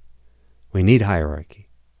respect. We need hierarchy.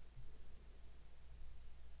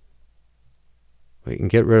 We can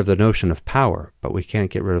get rid of the notion of power, but we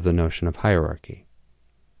can't get rid of the notion of hierarchy.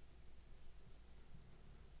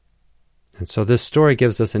 And so this story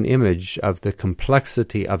gives us an image of the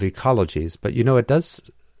complexity of ecologies, but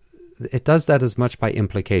it does that as much by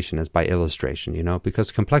implication as by illustration,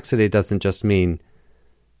 because complexity doesn't just mean,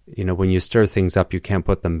 when you stir things up, you can't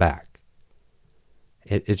put them back.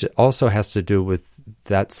 It also has to do with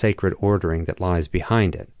that sacred ordering that lies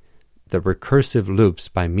behind it, the recursive loops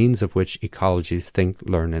by means of which ecologies think,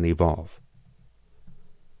 learn, and evolve.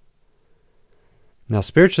 Now,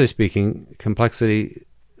 spiritually speaking, complexity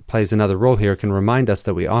plays another role here, can remind us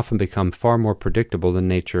that we often become far more predictable than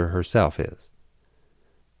nature herself is.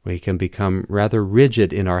 We can become rather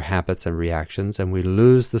rigid in our habits and reactions, and we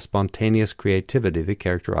lose the spontaneous creativity that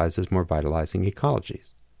characterizes more vitalizing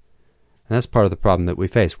ecologies. And that's part of the problem that we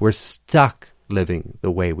face. We're stuck living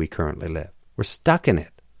the way we currently live. We're stuck in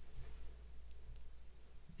it.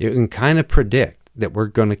 You can kind of predict that we're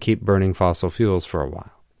going to keep burning fossil fuels for a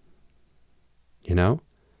while.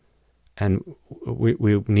 And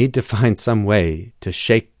we need to find some way to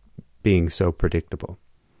shake being so predictable.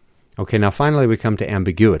 Okay, now finally we come to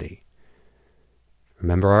ambiguity.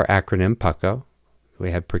 Remember our acronym PUCCO?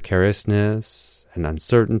 We had precariousness and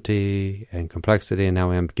uncertainty and complexity, and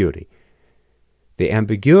now ambiguity. The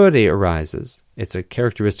ambiguity arises, it's a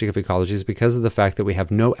characteristic of ecologies because of the fact that we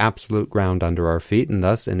have no absolute ground under our feet, and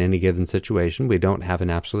thus in any given situation we don't have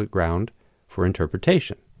an absolute ground for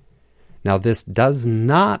interpretation. Now, this does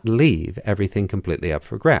not leave everything completely up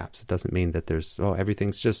for grabs. It doesn't mean that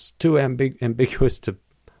everything's just too ambiguous to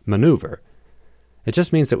maneuver. It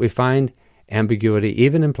just means that we find ambiguity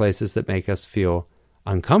even in places that make us feel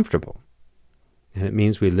uncomfortable. And it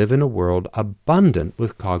means we live in a world abundant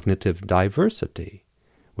with cognitive diversity,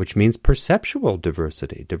 which means perceptual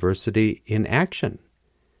diversity, diversity in action,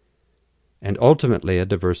 and ultimately a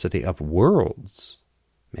diversity of worlds.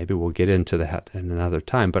 Maybe we'll get into that in another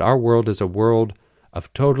time, but our world is a world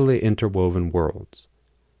of totally interwoven worlds.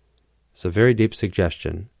 It's a very deep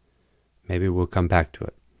suggestion. Maybe we'll come back to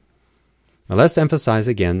it. Now let's emphasize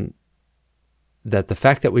again that the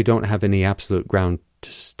fact that we don't have any absolute ground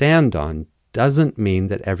to stand on doesn't mean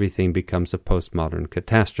that everything becomes a postmodern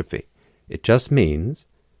catastrophe. It just means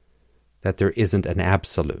that there isn't an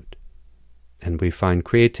absolute, and we find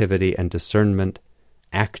creativity and discernment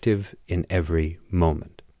active in every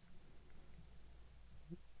moment.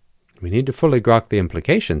 We need to fully grok the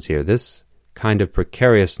implications here. This kind of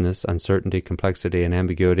precariousness, uncertainty, complexity, and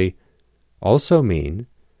ambiguity also mean,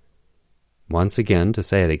 once again, to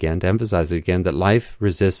say it again, to emphasize it again, that life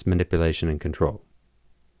resists manipulation and control.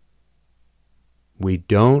 We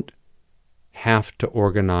don't have to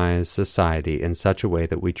organize society in such a way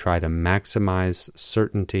that we try to maximize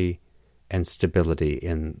certainty and stability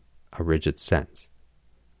in a rigid sense.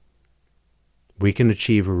 We can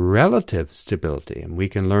achieve relative stability, and we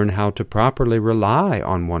can learn how to properly rely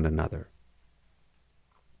on one another.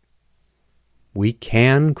 We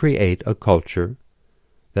can create a culture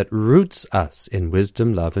that roots us in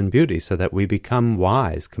wisdom, love, and beauty so that we become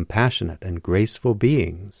wise, compassionate, and graceful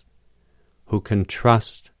beings who can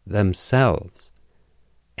trust themselves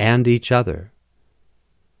and each other,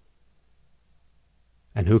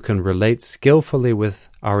 and who can relate skillfully with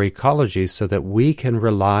our ecologies so that we can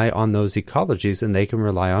rely on those ecologies and they can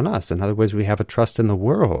rely on us. In other words, we have a trust in the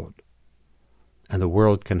world, and the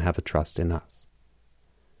world can have a trust in us.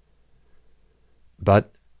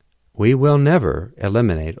 But we will never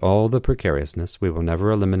eliminate all the precariousness. We will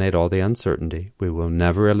never eliminate all the uncertainty. We will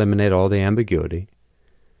never eliminate all the ambiguity.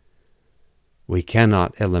 We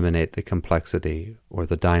cannot eliminate the complexity or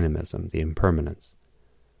the dynamism, the impermanence.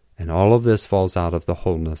 And all of this falls out of the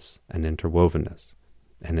wholeness and interwovenness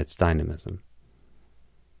and its dynamism.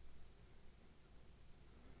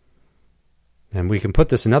 And we can put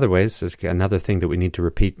this in other ways. It's another thing that we need to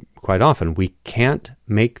repeat quite often. We can't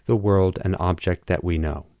make the world an object that we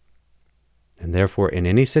know. And therefore, in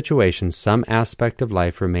any situation, some aspect of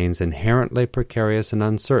life remains inherently precarious and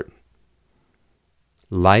uncertain.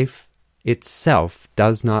 Life itself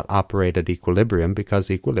does not operate at equilibrium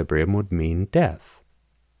because equilibrium would mean death.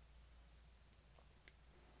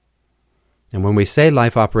 And when we say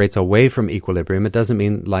life operates away from equilibrium, it doesn't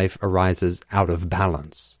mean life arises out of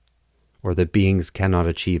balance or that beings cannot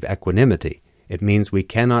achieve equanimity. It means we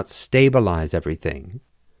cannot stabilize everything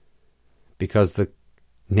because the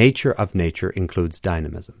nature of nature includes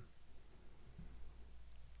dynamism.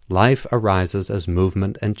 Life arises as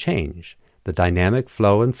movement and change. The dynamic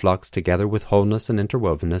flow and flux together with wholeness and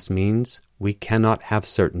interwovenness means we cannot have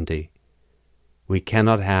certainty. We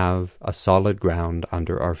cannot have a solid ground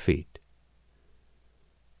under our feet.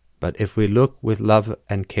 But if we look with love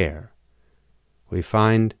and care, we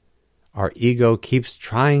find our ego keeps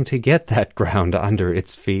trying to get that ground under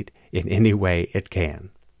its feet in any way it can.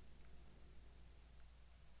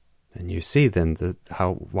 And you see then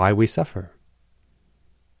why we suffer.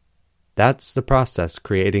 That's the process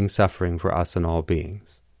creating suffering for us and all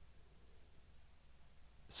beings.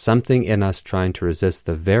 Something in us trying to resist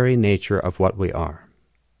the very nature of what we are.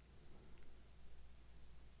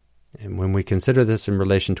 And when we consider this in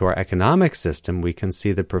relation to our economic system, we can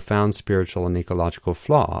see the profound spiritual and ecological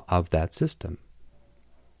flaw of that system.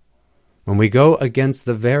 When we go against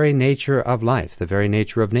the very nature of life, the very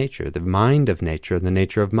nature of nature, the mind of nature, and the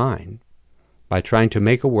nature of mind, by trying to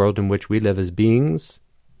make a world in which we live as beings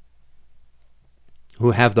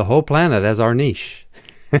who have the whole planet as our niche.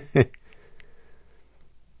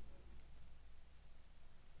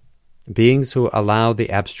 Beings who allow the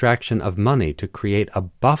abstraction of money to create a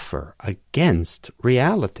buffer against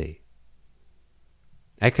reality.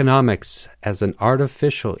 Economics as an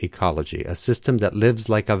artificial ecology, a system that lives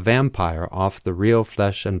like a vampire off the real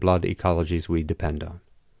flesh and blood ecologies we depend on.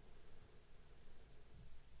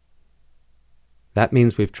 That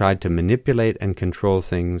means we've tried to manipulate and control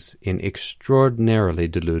things in extraordinarily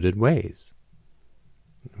deluded ways.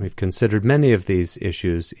 We've considered many of these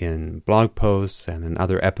issues in blog posts and in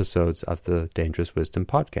other episodes of the Dangerous Wisdom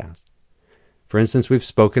podcast. For instance, we've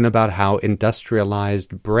spoken about how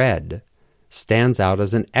industrialized bread stands out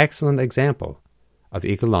as an excellent example of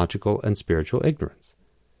ecological and spiritual ignorance.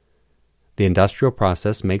 The industrial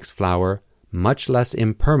process makes flour much less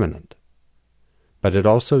impermanent, but it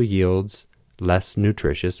also yields less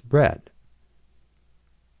nutritious bread.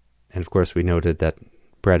 And of course, we noted that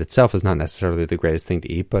bread itself is not necessarily the greatest thing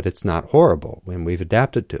to eat, but it's not horrible when we've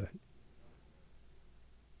adapted to it.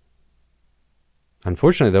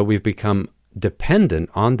 Unfortunately, though, we've become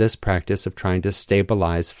dependent on this practice of trying to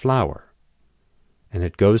stabilize flour. And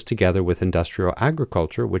it goes together with industrial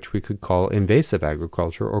agriculture, which we could call invasive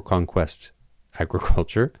agriculture or conquest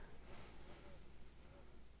agriculture.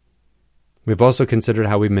 We've also considered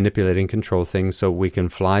how we manipulate and control things so we can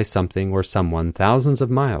fly something or someone thousands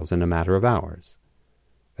of miles in a matter of hours.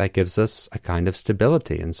 That gives us a kind of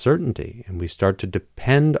stability and certainty, and we start to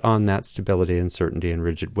depend on that stability and certainty in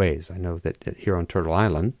rigid ways. I know that here on Turtle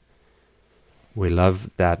Island, we love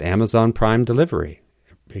that Amazon Prime delivery.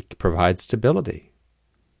 It provides stability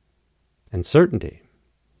and certainty.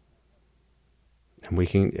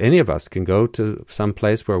 And any of us can go to some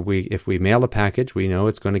place where if we mail a package, we know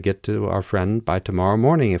it's going to get to our friend by tomorrow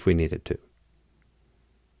morning if we need it to.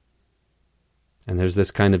 And there's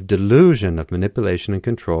this kind of delusion of manipulation and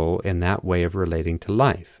control in that way of relating to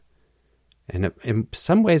life. And in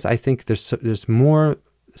some ways, I think there's more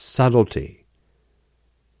subtlety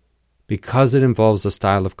because it involves a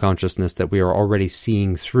style of consciousness that we are already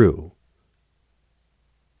seeing through.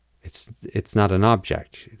 It's not an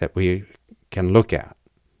object that we can look at.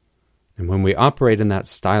 And when we operate in that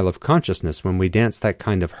style of consciousness, when we dance that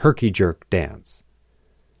kind of herky-jerk dance,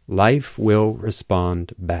 life will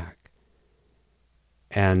respond back.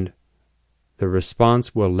 And the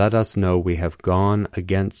response will let us know we have gone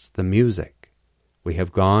against the music. We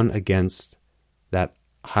have gone against that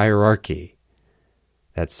hierarchy,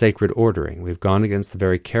 that sacred ordering. We've gone against the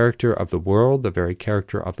very character of the world, the very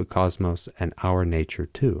character of the cosmos, and our nature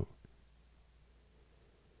too.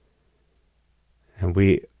 And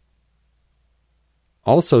we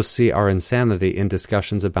also see our insanity in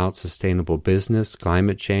discussions about sustainable business,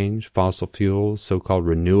 climate change, fossil fuels, so-called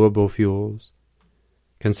renewable fuels.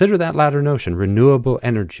 Consider that latter notion, renewable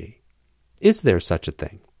energy. Is there such a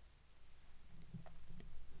thing?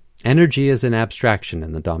 Energy is an abstraction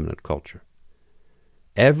in the dominant culture.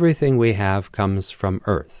 Everything we have comes from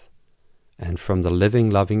Earth and from the living,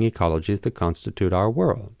 loving ecologies that constitute our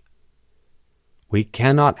world. We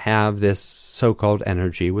cannot have this so-called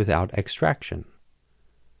energy without extraction.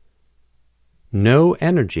 No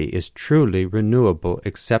energy is truly renewable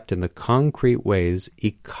except in the concrete ways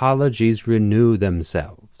ecologies renew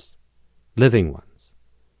themselves, living ones.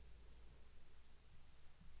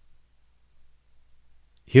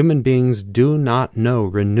 Human beings do not know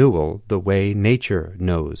renewal the way nature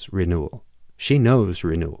knows renewal. She knows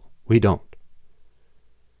renewal. We don't.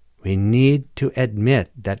 We need to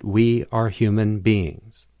admit that we are human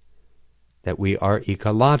beings, that we are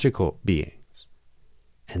ecological beings.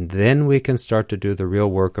 And then we can start to do the real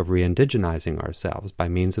work of re-indigenizing ourselves by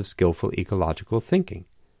means of skillful ecological thinking.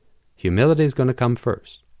 Humility is going to come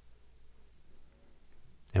first.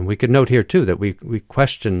 And we could note here, too, that we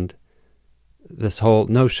questioned this whole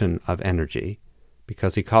notion of energy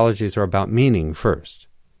because ecologies are about meaning first.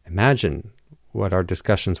 Imagine what our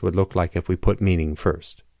discussions would look like if we put meaning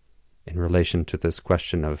first in relation to this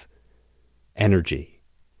question of energy.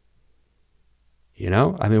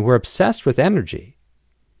 We're obsessed with energy.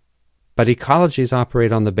 But ecologies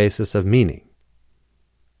operate on the basis of meaning.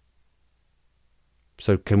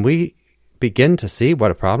 So can we begin to see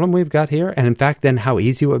what a problem we've got here? And in fact, then how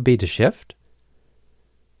easy it would be to shift?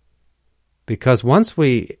 Because once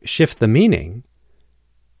we shift the meaning,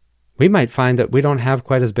 we might find that we don't have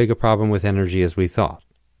quite as big a problem with energy as we thought.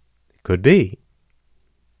 It could be.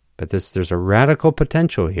 But there's a radical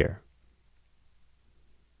potential here.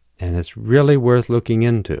 And it's really worth looking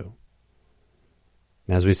into.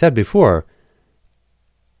 As we said before,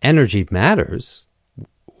 energy matters.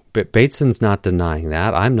 But Bateson's not denying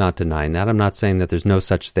that. I'm not denying that. I'm not saying that there's no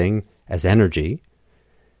such thing as energy.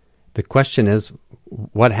 The question is,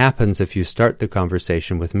 what happens if you start the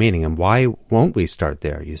conversation with meaning? And why won't we start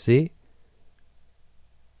there, you see?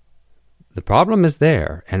 The problem is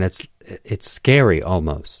there, and it's scary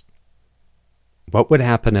almost. What would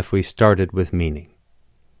happen if we started with meaning?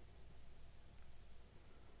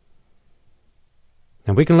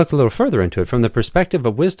 And we can look a little further into it. From the perspective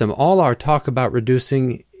of wisdom, all our talk about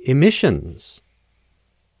reducing emissions,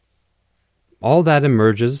 all that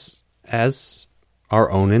emerges as our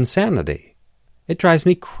own insanity. It drives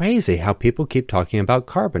me crazy how people keep talking about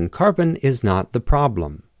carbon. Carbon is not the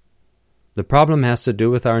problem. The problem has to do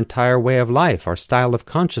with our entire way of life, our style of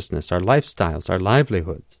consciousness, our lifestyles, our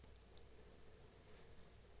livelihoods.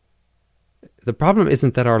 The problem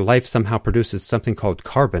isn't that our life somehow produces something called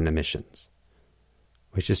carbon emissions,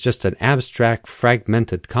 which is just an abstract,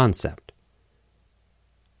 fragmented concept.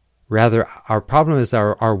 Rather, our problem is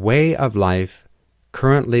our way of life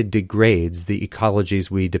currently degrades the ecologies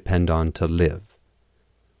we depend on to live.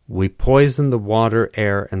 We poison the water,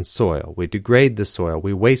 air, and soil. We degrade the soil.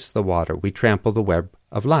 We waste the water. We trample the web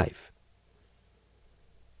of life.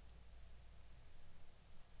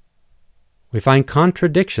 We find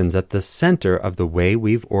contradictions at the center of the way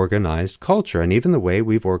we've organized culture and even the way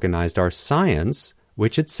we've organized our science,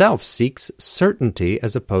 which itself seeks certainty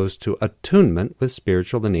as opposed to attunement with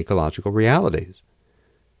spiritual and ecological realities.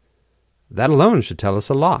 That alone should tell us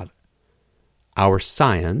a lot. Our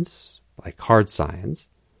science, like hard science,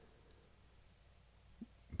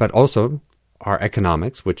 but also our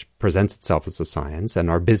economics, which presents itself as a science, and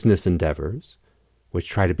our business endeavors, which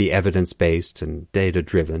try to be evidence-based and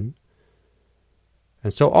data-driven.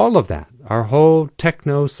 And so all of that, our whole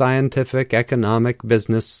techno-scientific economic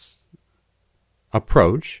business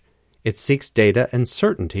approach, it seeks data and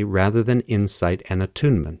certainty rather than insight and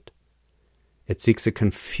attunement. It seeks a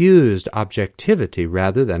confused objectivity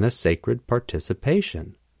rather than a sacred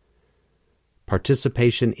participation.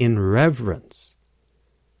 Participation in reverence.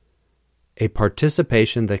 A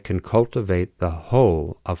participation that can cultivate the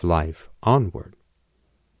whole of life onward.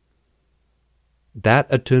 That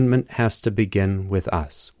attunement has to begin with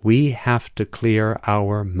us. We have to clear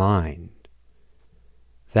our mind.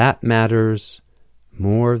 That matters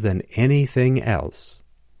more than anything else.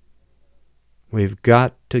 We've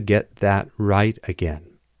got to get that right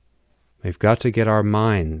again. We've got to get our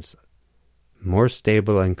minds more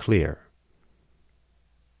stable and clear.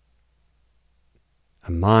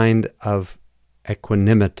 A mind of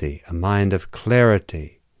equanimity, a mind of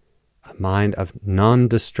clarity, a mind of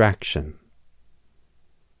non-distraction,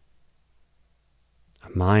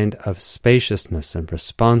 a mind of spaciousness and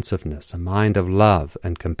responsiveness, a mind of love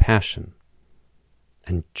and compassion,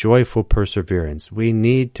 and joyful perseverance. We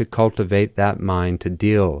need to cultivate that mind to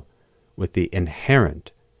deal with the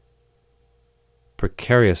inherent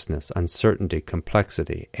precariousness, uncertainty,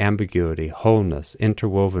 complexity, ambiguity, wholeness,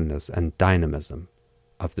 interwovenness, and dynamism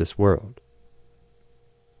of this world.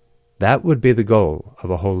 That would be the goal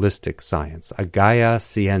of a holistic science, a Gaia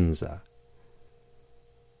Scienza.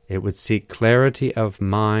 It would seek clarity of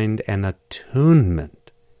mind and attunement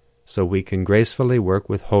so we can gracefully work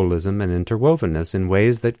with holism and interwovenness in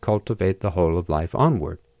ways that cultivate the whole of life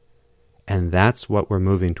onward. And that's what we're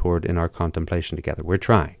moving toward in our contemplation together. We're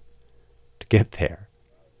trying to get there,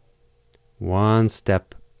 one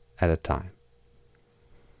step at a time.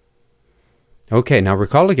 Okay, now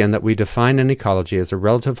recall again that we define an ecology as a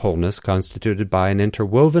relative wholeness constituted by an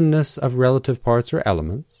interwovenness of relative parts or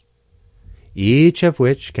elements, each of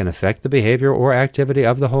which can affect the behavior or activity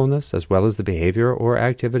of the wholeness, as well as the behavior or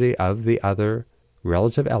activity of the other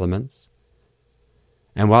relative elements.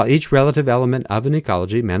 And while each relative element of an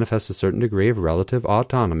ecology manifests a certain degree of relative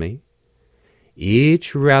autonomy,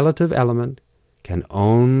 each relative element can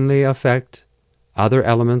only affect other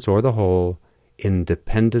elements or the whole in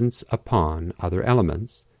dependence upon other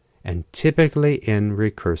elements, and typically in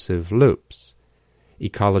recursive loops.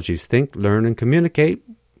 Ecologies think, learn, and communicate,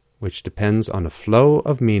 which depends on a flow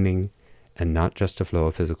of meaning and not just a flow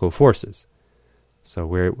of physical forces. So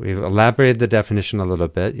we've elaborated the definition a little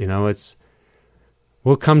bit.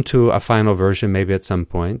 We'll come to a final version maybe at some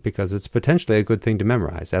point, because it's potentially a good thing to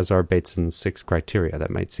memorize, as are Bateson's 6 criteria. That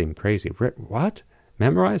might seem crazy. What?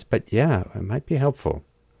 Memorize? But yeah, it might be helpful.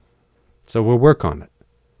 So we'll work on it,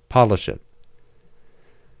 polish it.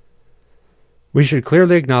 We should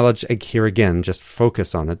clearly acknowledge here again, just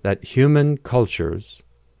focus on it, that human cultures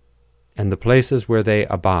and the places where they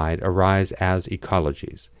abide arise as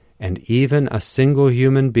ecologies, and even a single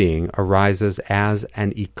human being arises as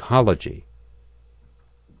an ecology,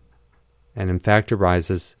 and in fact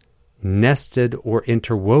arises nested or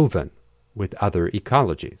interwoven with other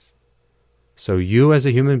ecologies. So you as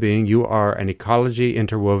a human being, you are an ecology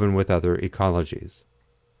interwoven with other ecologies.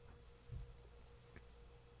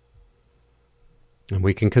 And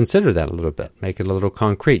we can consider that a little bit, make it a little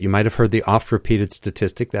concrete. You might have heard the oft-repeated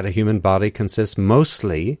statistic that a human body consists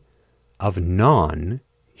mostly of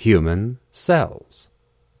non-human cells.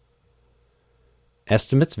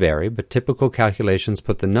 Estimates vary, but typical calculations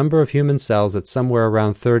put the number of human cells at somewhere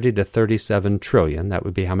around 30 to 37 trillion. That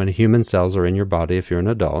would be how many human cells are in your body if you're an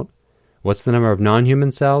adult. What's the number of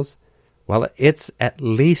non-human cells? Well, it's at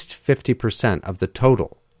least 50% of the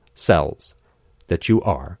total cells that you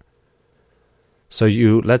are. So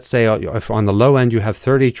let's say if on the low end you have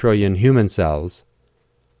 30 trillion human cells,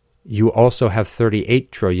 you also have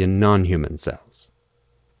 38 trillion non-human cells.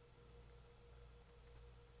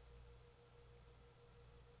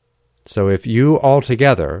 So if you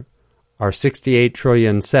altogether are 68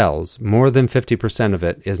 trillion cells, more than 50% of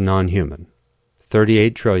it is non-human.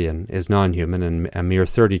 38 trillion is non-human, and a mere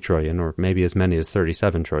 30 trillion, or maybe as many as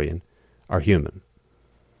 37 trillion, are human.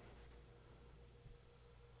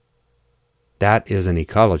 That is an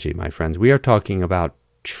ecology, my friends. We are talking about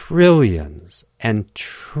trillions and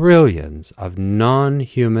trillions of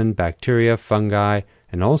non-human bacteria, fungi,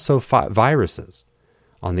 and also viruses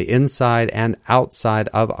on the inside and outside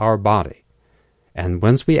of our body. And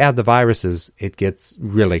once we add the viruses, it gets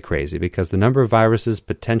really crazy, because the number of viruses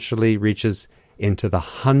potentially reaches into the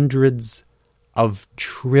hundreds of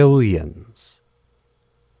trillions.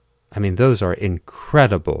 I mean, those are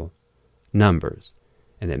incredible numbers.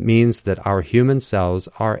 And it means that our human cells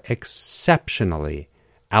are exceptionally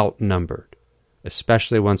outnumbered,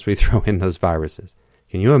 especially once we throw in those viruses.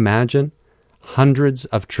 Can you imagine? Hundreds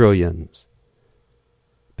of trillions.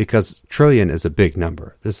 Because trillion is a big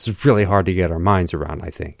number. This is really hard to get our minds around, I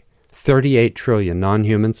think. 38 trillion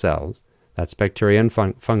non-human cells, that's bacteria and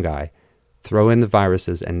fungi, throw in the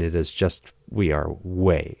viruses, and it is just, we are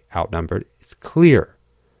way outnumbered. It's clear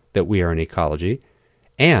that we are an ecology,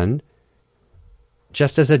 and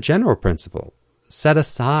just as a general principle, set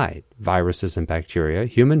aside viruses and bacteria,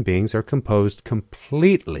 human beings are composed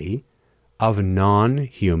completely of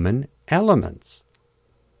non-human elements.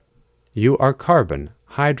 You are carbon,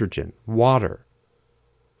 hydrogen, water.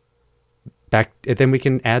 Then we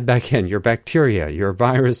can add back in your bacteria, your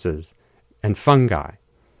viruses, and fungi.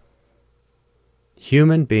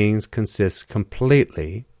 Human beings consist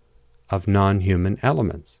completely of non-human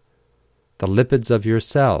elements. The lipids of your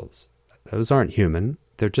cells, those aren't human,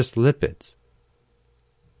 they're just lipids.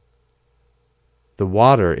 The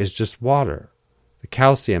water is just water. The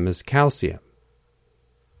calcium is calcium.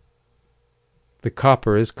 The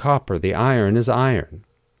copper is copper. The iron is iron.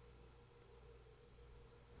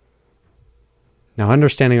 Now,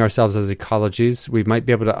 understanding ourselves as ecologies, we might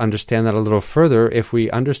be able to understand that a little further if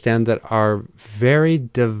we understand that our very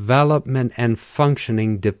development and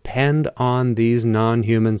functioning depend on these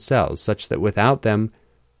non-human cells, such that without them,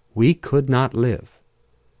 we could not live.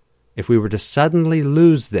 If we were to suddenly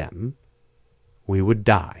lose them, we would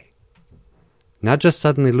die. Not just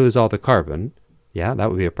suddenly lose all the carbon. Yeah,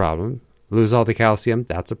 that would be a problem. Lose all the calcium,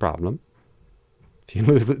 that's a problem. If you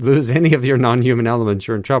lose any of your non-human elements,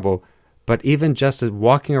 you're in trouble. But even just as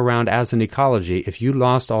walking around as an ecology, if you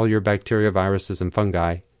lost all your bacteria, viruses, and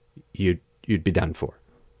fungi, you'd be done for.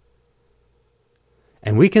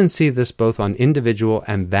 And we can see this both on individual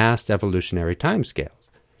and vast evolutionary timescales.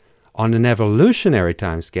 On an evolutionary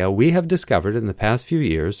timescale, we have discovered in the past few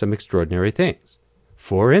years some extraordinary things.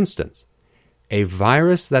 For instance, a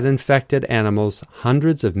virus that infected animals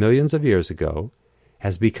hundreds of millions of years ago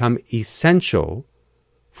has become essential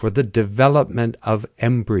for the development of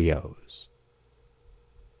embryos.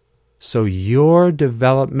 So your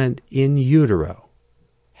development in utero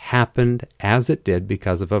happened as it did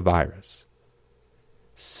because of a virus.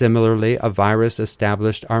 Similarly, a virus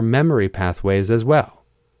established our memory pathways as well.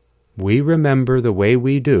 We remember the way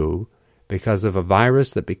we do because of a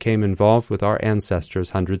virus that became involved with our ancestors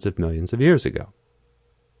hundreds of millions of years ago.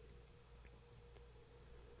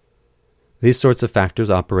 These sorts of factors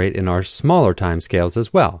operate in our smaller timescales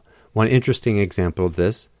as well. One interesting example of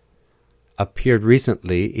this appeared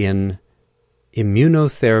recently in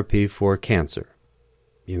immunotherapy for cancer.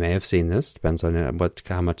 You may have seen this, depends on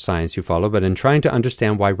how much science you follow, but in trying to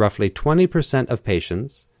understand why roughly 20% of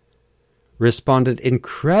patients responded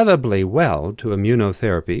incredibly well to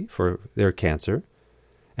immunotherapy for their cancer,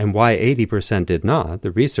 and why 80% did not, the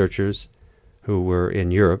researchers who were in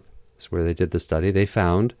Europe, that's where they did the study, they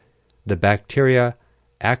found the bacteria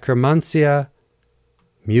Akkermansia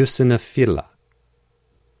muciniphila.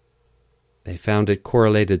 They found it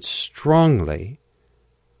correlated strongly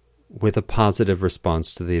with a positive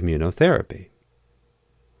response to the immunotherapy.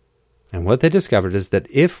 And what they discovered is that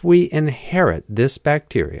if we inherit this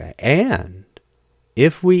bacteria and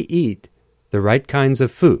if we eat the right kinds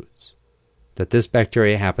of foods that this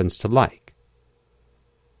bacteria happens to like,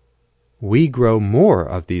 we grow more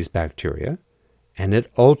of these bacteria and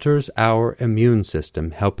it alters our immune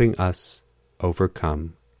system, helping us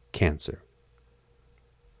overcome cancer.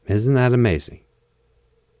 Isn't that amazing?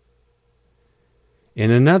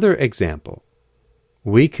 In another example,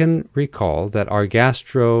 we can recall that our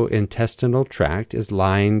gastrointestinal tract is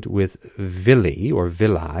lined with villi or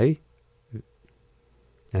villi,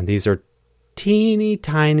 and these are teeny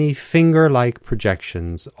tiny finger-like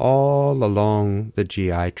projections all along the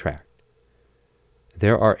GI tract.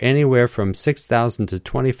 There are anywhere from 6,000 to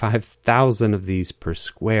 25,000 of these per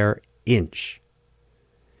square inch.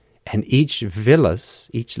 And each villus,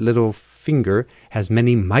 each little finger, has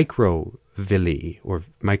many microvilli or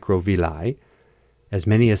microvilli, as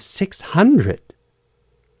many as 600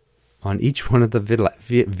 on each one of the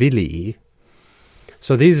villi.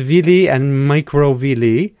 So these villi and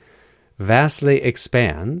microvilli vastly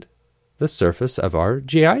expand the surface of our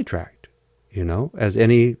GI tract, as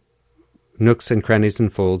any nooks and crannies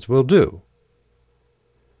and folds will do.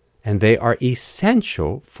 And they are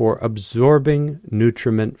essential for absorbing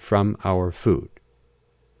nutriment from our food.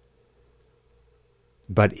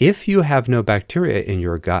 But if you have no bacteria in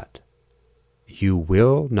your gut, you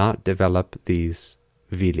will not develop these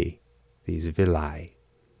villi, these villi.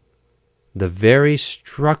 The very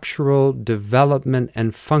structural development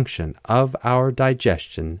and function of our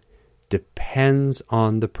digestion depends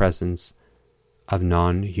on the presence of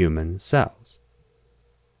non-human cells.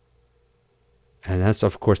 And that's,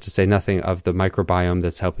 of course, to say nothing of the microbiome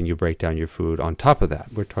that's helping you break down your food on top of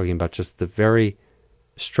that. We're talking about just the very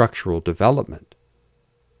structural development.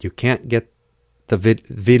 You can't get the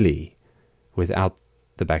villi without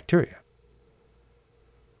the bacteria.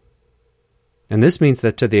 And this means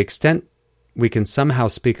that to the extent we can somehow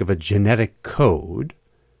speak of a genetic code,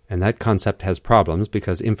 and that concept has problems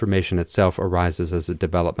because information itself arises as a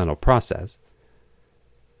developmental process,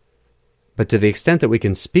 but to the extent that we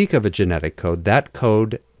can speak of a genetic code, that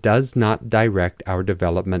code does not direct our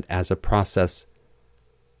development as a process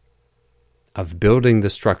of building the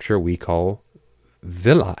structure we call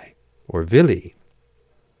villi or villi.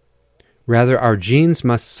 Rather, our genes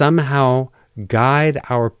must somehow guide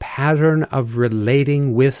our pattern of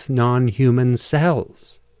relating with non-human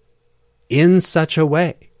cells in such a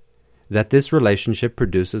way that this relationship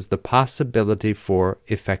produces the possibility for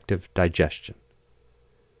effective digestion.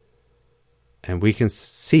 And we can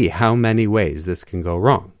see how many ways this can go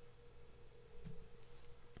wrong.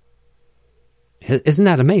 Isn't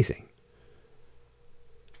that amazing?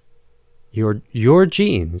 Your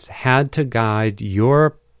genes had to guide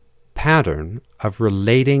your pattern of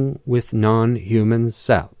relating with non-human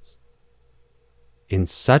cells in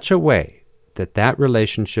such a way that that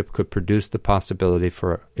relationship could produce the possibility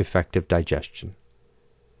for effective digestion.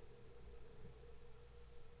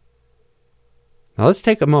 Now let's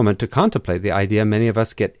take a moment to contemplate the idea many of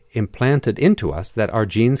us get implanted into us that our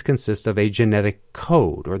genes consist of a genetic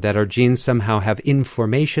code, or that our genes somehow have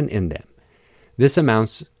information in them. This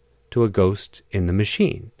amounts to a ghost in the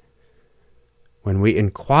machine. When we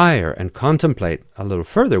inquire and contemplate a little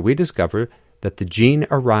further, we discover that the gene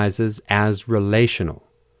arises as relational.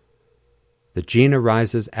 The gene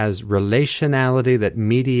arises as relationality that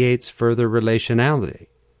mediates further relationality.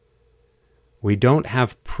 We don't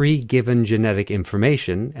have pre-given genetic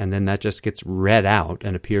information, and then that just gets read out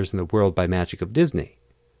and appears in the world by magic of Disney.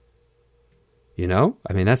 You know?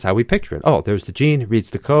 I mean, that's how we picture it. Oh, there's the gene, it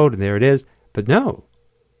reads the code, and there it is. But no,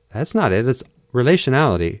 that's not it. It's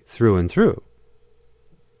relationality through and through.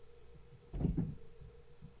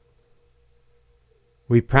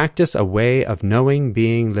 We practice a way of knowing,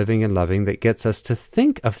 being, living, and loving that gets us to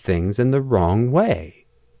think of things in the wrong way.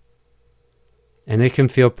 And it can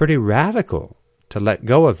feel pretty radical to let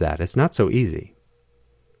go of that. It's not so easy.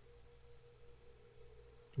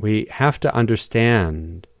 We have to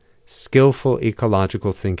understand skillful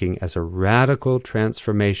ecological thinking as a radical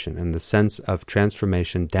transformation, in the sense of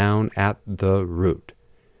transformation down at the root.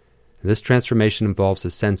 And this transformation involves a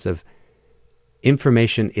sense of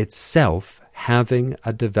information itself having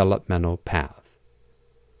a developmental path.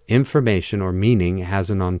 Information or meaning has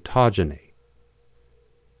an ontogeny.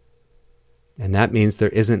 And that means there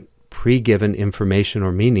isn't pre-given information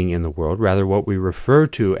or meaning in the world. Rather, what we refer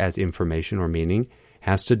to as information or meaning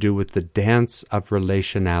has to do with the dance of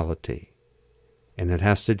relationality. And it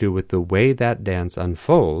has to do with the way that dance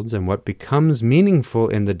unfolds and what becomes meaningful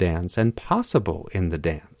in the dance and possible in the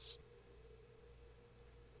dance.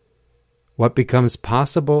 What becomes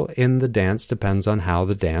possible in the dance depends on how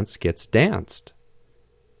the dance gets danced.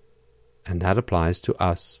 And that applies to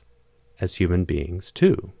us as human beings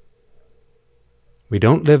too. We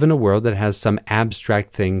don't live in a world that has some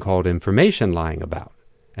abstract thing called information lying about,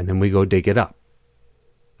 and then we go dig it up.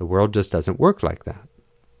 The world just doesn't work like that.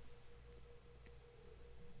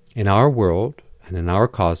 In our world and in our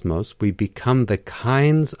cosmos, we become the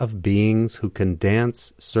kinds of beings who can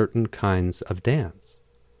dance certain kinds of dance.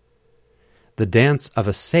 The dance of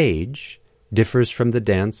a sage differs from the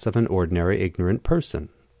dance of an ordinary ignorant person.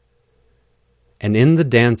 And in the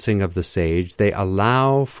dancing of the sage, they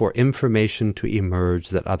allow for information to emerge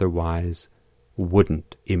that otherwise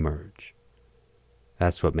wouldn't emerge.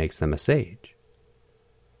 That's what makes them a sage.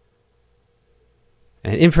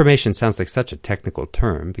 And information sounds like such a technical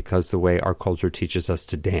term because the way our culture teaches us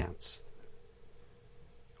to dance.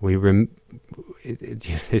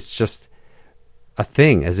 It's just a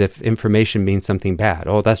thing, as if information means something bad.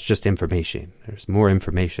 Oh, that's just information. There's more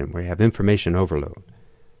information. We have information overload.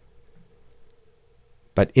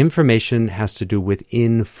 But information has to do with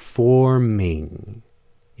informing.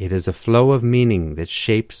 It is a flow of meaning that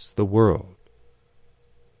shapes the world.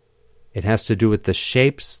 It has to do with the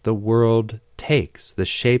shapes the world takes, the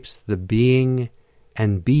shapes the being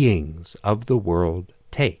and beings of the world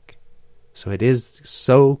take. So it is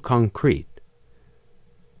so concrete.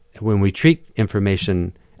 When we treat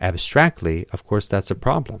information abstractly, of course that's a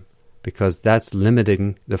problem, because that's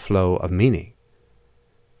limiting the flow of meaning.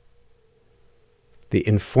 The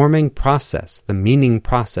informing process, the meaning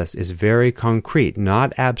process, is very concrete,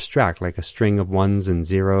 not abstract like a string of ones and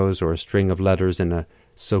zeros or a string of letters in a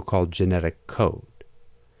so-called genetic code.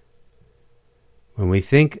 When we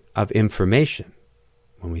think of information,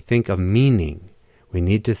 when we think of meaning, we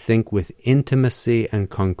need to think with intimacy and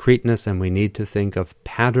concreteness, and we need to think of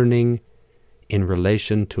patterning in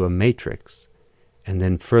relation to a matrix, and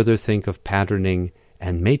then further think of patterning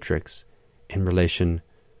and matrix in relation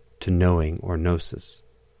to knowing or gnosis.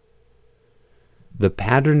 The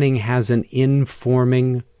patterning has an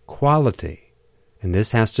informing quality, and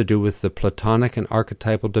this has to do with the Platonic and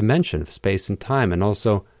archetypal dimension of space and time, and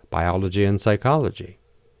also biology and psychology.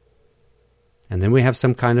 And then we have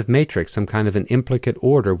some kind of matrix, some kind of an implicate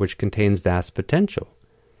order which contains vast potential.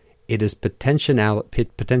 It is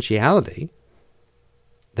potentiality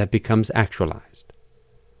that becomes actualized.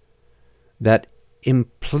 That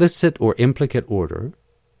implicit or implicate order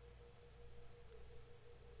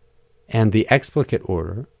and the explicate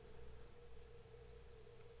order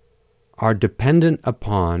are dependent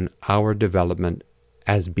upon our development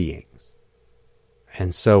as beings.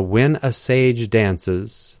 And so when a sage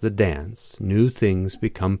dances the dance, new things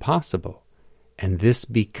become possible. And this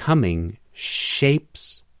becoming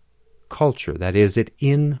shapes culture. That is, it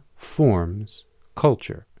informs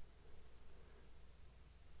culture.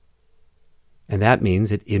 And that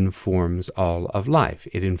means it informs all of life.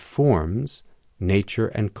 It informs nature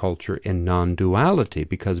and culture in non-duality,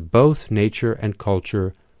 because both nature and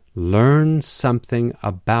culture learn something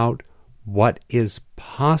about what is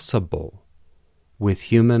possible with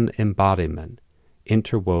human embodiment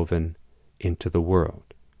interwoven into the world.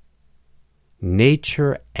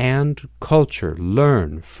 Nature and culture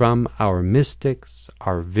learn from our mystics,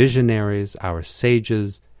 our visionaries, our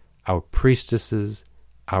sages, our priestesses,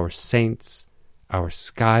 our saints, our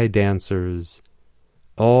sky dancers.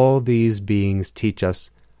 All these beings teach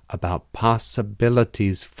us about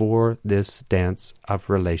possibilities for this dance of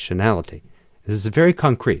relationality. This is very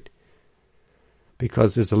concrete,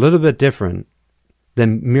 because it's a little bit different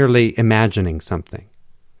than merely imagining something.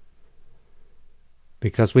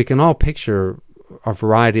 Because we can all picture a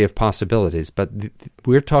variety of possibilities, but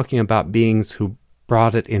we're talking about beings who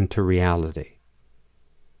brought it into reality.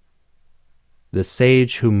 The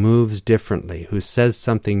sage who moves differently, who says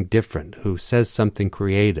something different, who says something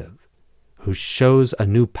creative, who shows a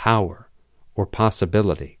new power or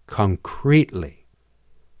possibility concretely,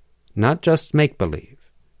 not just make-believe.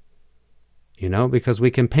 You know, because we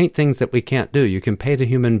can paint things that we can't do. You can paint a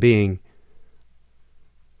human being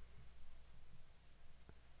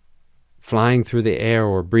flying through the air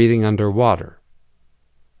or breathing underwater.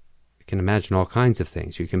 You can imagine all kinds of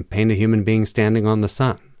things. You can paint a human being standing on the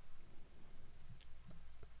sun.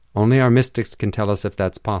 Only our mystics can tell us if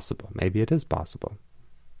that's possible. Maybe it is possible.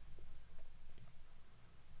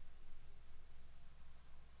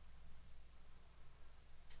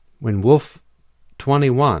 When Wolf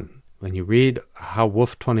 21, when you read how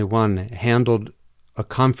Wolf 21 handled a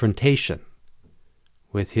confrontation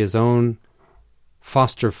with his own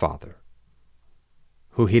foster father,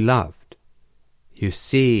 who he loved, you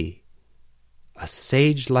see a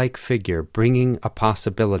sage-like figure bringing a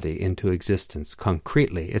possibility into existence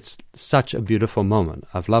concretely. It's such a beautiful moment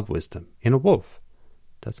of love wisdom in a wolf.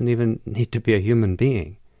 Doesn't even need to be a human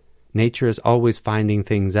being. Nature is always finding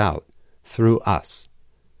things out through us.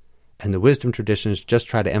 And the wisdom traditions just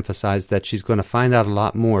try to emphasize that she's going to find out a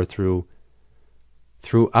lot more through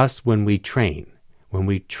us when we train. When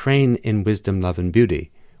we train in wisdom, love, and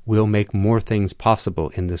beauty, we'll make more things possible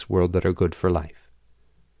in this world that are good for life.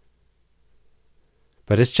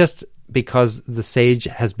 But it's just because the sage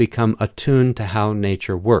has become attuned to how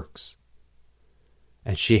nature works.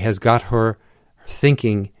 And she has got her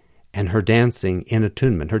thinking and her dancing in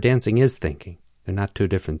attunement. Her dancing is thinking. They're not two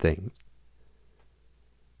different things.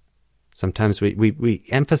 Sometimes we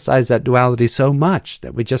emphasize that duality so much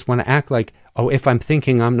that we just want to act like, oh, if I'm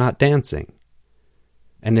thinking, I'm not dancing.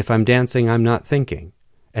 And if I'm dancing, I'm not thinking.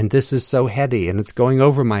 And this is so heady, and it's going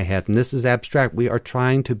over my head, and this is abstract. We are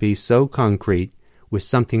trying to be so concrete with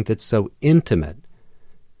something that's so intimate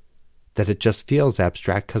that it just feels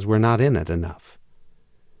abstract because we're not in it enough.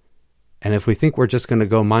 And if we think we're just going to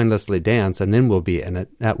go mindlessly dance and then we'll be in it,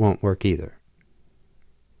 that won't work either.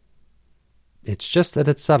 It's just that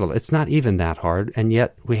it's subtle. It's not even that hard, and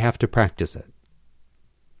yet we have to practice it.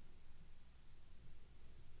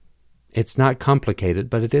 It's not complicated,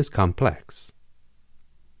 but it is complex.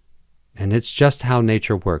 And it's just how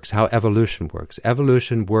nature works, how evolution works.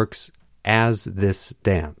 Evolution works as this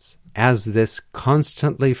dance, as this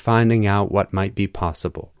constantly finding out what might be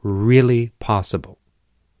possible, really possible,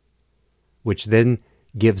 which then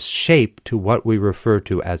gives shape to what we refer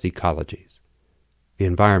to as ecologies. The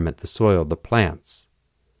environment, the soil, the plants,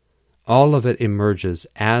 all of it emerges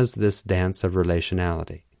as this dance of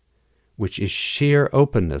relationality, which is sheer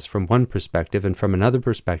openness from one perspective, and from another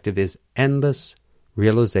perspective is endless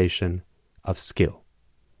realization of skill.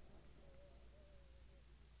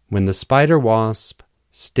 When the spider wasp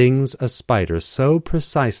stings a spider so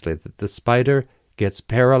precisely that the spider gets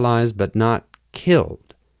paralyzed but not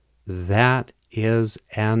killed, that is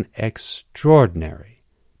an extraordinary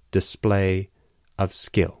display of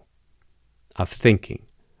skill, of thinking,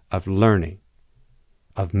 of learning,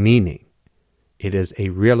 of meaning. It is a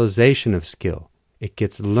realization of skill. It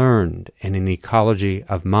gets learned in an ecology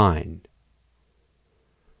of mind.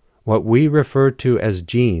 What we refer to as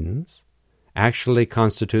genes actually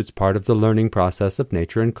constitutes part of the learning process of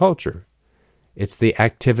nature and culture. It's the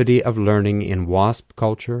activity of learning in wasp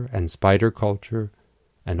culture and spider culture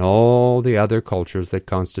and all the other cultures that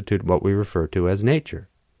constitute what we refer to as nature.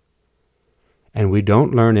 And we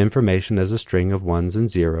don't learn information as a string of ones and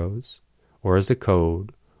zeros, or as a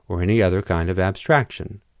code, or any other kind of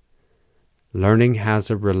abstraction. Learning has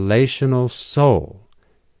a relational soul.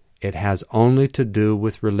 It has only to do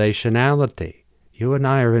with relationality. You and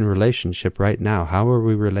I are in relationship right now. How are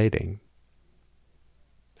we relating?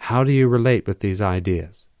 How do you relate with these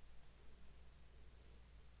ideas?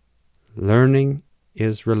 Learning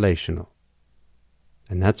is relational.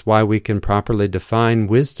 And that's why we can properly define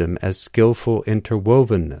wisdom as skillful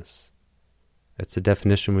interwovenness. That's a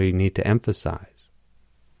definition we need to emphasize.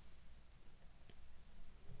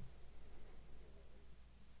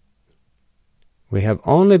 We have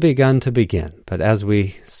only begun to begin, but as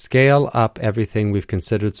we scale up everything we've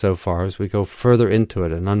considered so far, as we go further into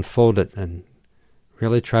it and unfold it and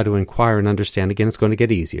really try to inquire and understand, again, it's going to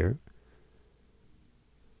get easier.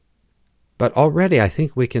 But already I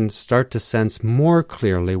think we can start to sense more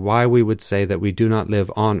clearly why we would say that we do not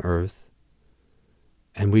live on earth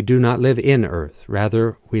and we do not live in earth.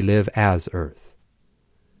 Rather, we live as earth.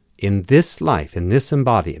 In this life, in this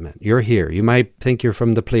embodiment, you're here. You might think you're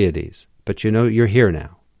from the Pleiades, but you know you're here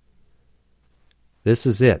now. This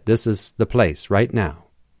is it. This is the place right now.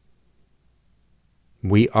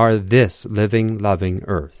 We are this living, loving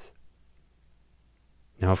earth.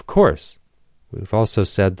 Now, of course, we've also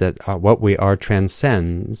said that what we are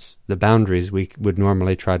transcends the boundaries we would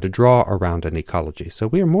normally try to draw around an ecology. So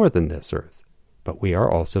we are more than this earth, but we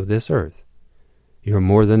are also this earth. You're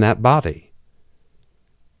more than that body.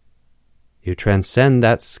 You transcend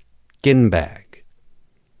that skin bag.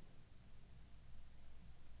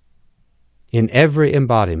 In every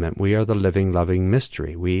embodiment, we are the living, loving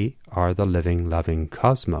mystery. We are the living, loving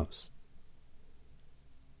cosmos.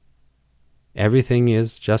 Everything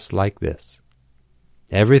is just like this.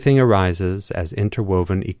 Everything arises as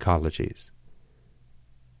interwoven ecologies.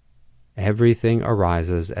 Everything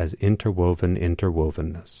arises as interwoven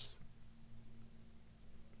interwovenness.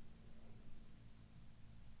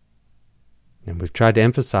 And we've tried to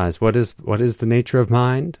emphasize what is the nature of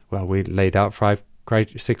mind? Well, we laid out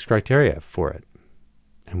 6 criteria for it.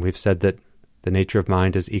 And we've said that the nature of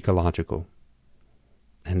mind is ecological.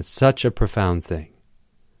 And it's such a profound thing.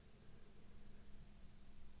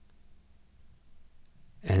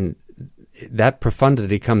 And that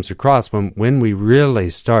profundity comes across when we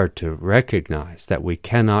really start to recognize that we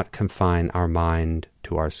cannot confine our mind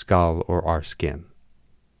to our skull or our skin.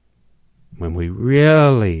 When we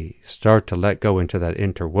really start to let go into that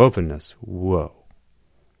interwovenness, whoa.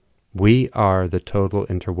 We are the total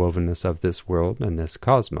interwovenness of this world and this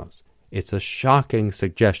cosmos. It's a shocking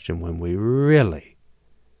suggestion when we really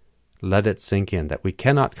let it sink in that we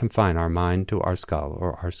cannot confine our mind to our skull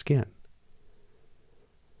or our skin.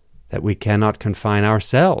 That we cannot confine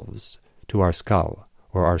ourselves to our skull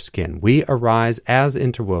or our skin. We arise as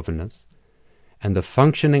interwovenness, and the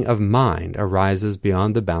functioning of mind arises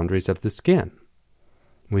beyond the boundaries of the skin.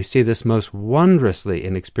 We see this most wondrously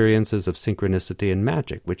in experiences of synchronicity and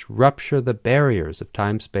magic, which rupture the barriers of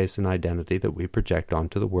time, space, and identity that we project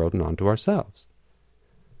onto the world and onto ourselves.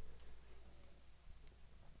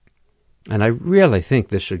 And I really think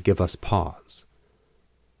this should give us pause.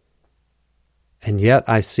 And yet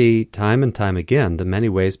I see time and time again the many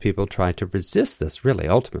ways people try to resist this, really,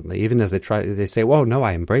 ultimately, even as they say, well, no,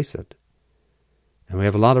 I embrace it. And we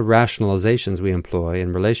have a lot of rationalizations we employ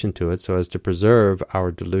in relation to it so as to preserve our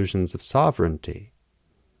delusions of sovereignty.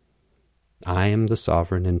 I am the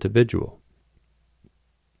sovereign individual.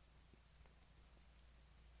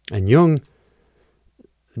 And Jung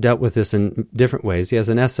dealt with this in different ways. He has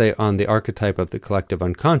an essay on the archetype of the collective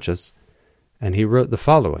unconscious, and he wrote the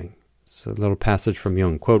following. It's a little passage from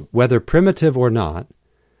Jung. Quote, "Whether primitive or not,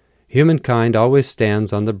 humankind always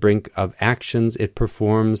stands on the brink of actions it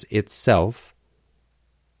performs itself,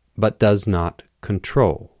 but does not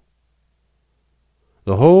control.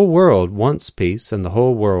 The whole world wants peace, and the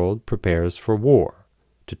whole world prepares for war,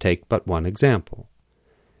 to take but one example.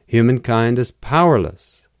 Humankind is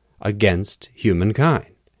powerless against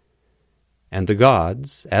humankind, and the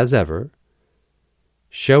gods, as ever,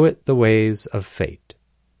 show it the ways of fate.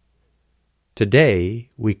 Today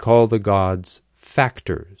we call the gods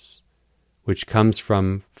factors, which comes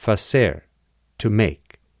from facer, to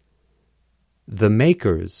make. The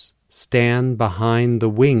makers stand behind the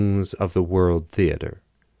wings of the world theater.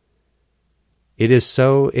 It is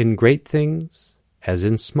so in great things as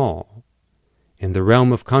in small. In the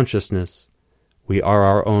realm of consciousness, we are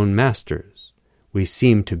our own masters. We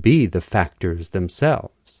seem to be the factors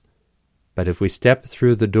themselves. But if we step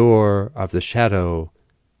through the door of the shadow,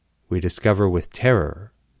 we discover with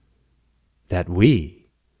terror that we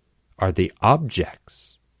are the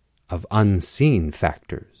objects of unseen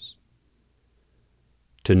factors.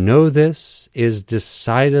 To know this is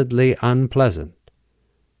decidedly unpleasant,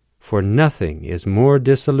 for nothing is more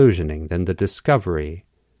disillusioning than the discovery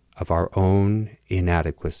of our own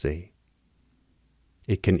inadequacy."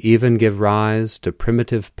 It can even give rise to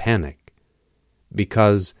primitive panic,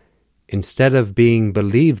 because instead of being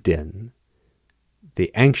believed in,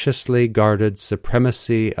 the anxiously guarded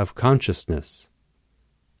supremacy of consciousness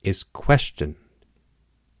is questioned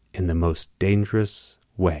in the most dangerous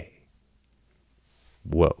way.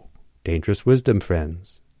 Whoa, dangerous wisdom,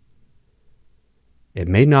 friends. It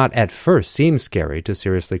may not at first seem scary to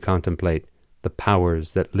seriously contemplate the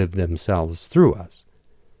powers that live themselves through us.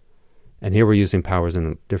 And here we're using powers in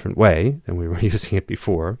a different way than we were using it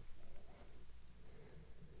before.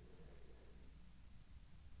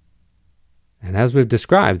 And as we've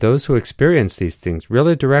described, those who experience these things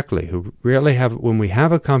really directly, who really have, when we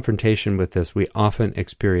have a confrontation with this, we often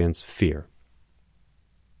experience fear.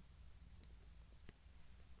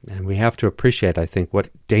 And we have to appreciate, I think,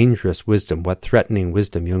 what dangerous wisdom, what threatening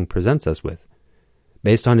wisdom Jung presents us with,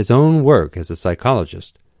 based on his own work as a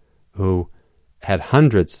psychologist, who had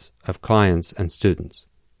hundreds of clients and students,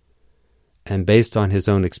 and based on his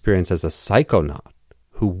own experience as a psychonaut,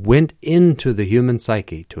 who went into the human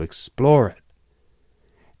psyche to explore it,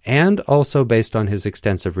 and also based on his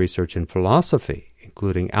extensive research in philosophy,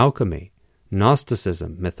 including alchemy,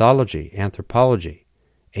 Gnosticism, mythology, anthropology,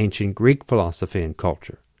 ancient Greek philosophy and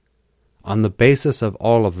culture. On the basis of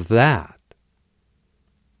all of that,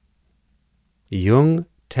 Jung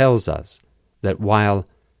tells us that while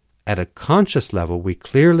at a conscious level we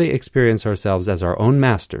clearly experience ourselves as our own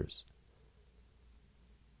masters,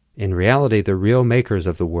 in reality the real makers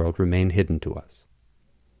of the world remain hidden to us.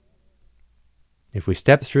 If we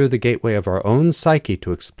step through the gateway of our own psyche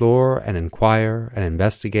to explore and inquire and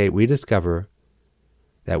investigate, we discover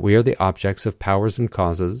that we are the objects of powers and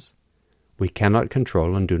causes we cannot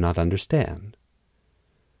control and do not understand.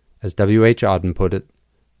 As W.H. Auden put it,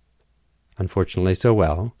 unfortunately so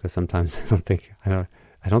well, because sometimes I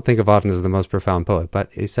don't think of Auden as the most profound poet,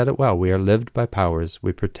 but he said it well: we are lived by powers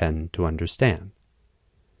we pretend to understand.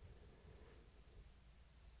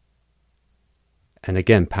 And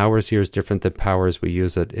again, powers here is different than powers we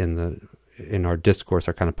use it in our discourse,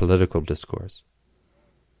 our kind of political discourse.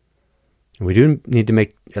 And we do need to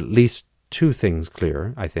make at least two things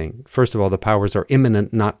clear, I think. First of all, the powers are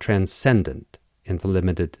immanent, not transcendent in the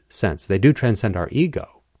limited sense. They do transcend our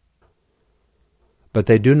ego, but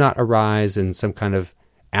they do not arise in some kind of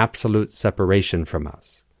absolute separation from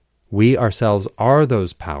us. We ourselves are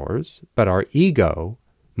those powers, but our ego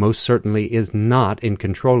most certainly is not in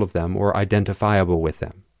control of them or identifiable with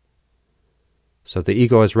them. So the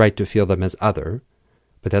ego has right to feel them as other,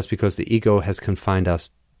 but that's because the ego has confined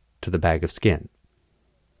us to the bag of skin.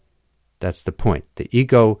 That's the point. The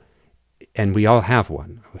ego, and we all have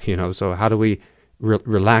one, so how do we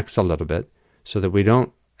relax a little bit so that we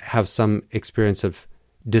don't have some experience of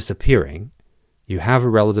disappearing? You have a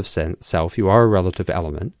relative self, you are a relative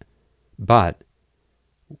element, but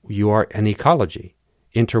you are an ecology,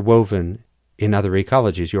 interwoven in other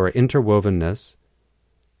ecologies. You are interwovenness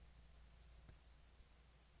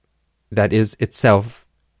that is itself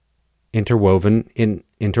interwoven in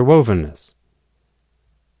interwovenness.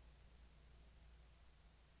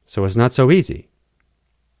 So it's not so easy.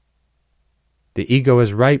 The ego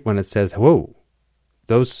is right when it says, whoa,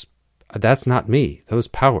 that's not me, those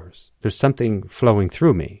powers. There's something flowing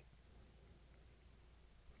through me.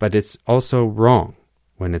 But it's also wrong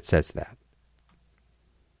when it says that.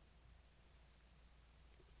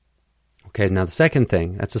 Okay, now the second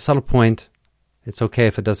thing, that's a subtle point. It's okay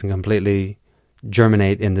if it doesn't completely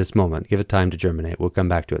germinate in this moment. Give it time to germinate. We'll come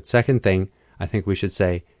back to it. Second thing, I think we should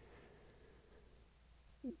say,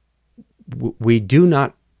 we do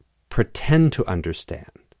not pretend to understand.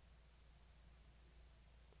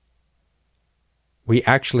 We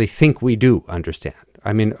actually think we do understand.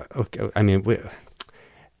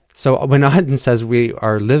 So when Auden says we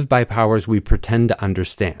are lived by powers we pretend to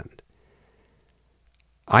understand,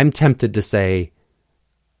 I'm tempted to say,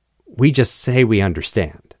 we just say we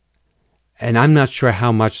understand. And I'm not sure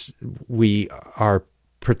how much we are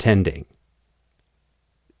pretending.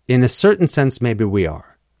 In a certain sense, maybe we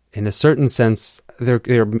are. In a certain sense, there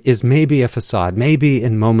is maybe a facade. Maybe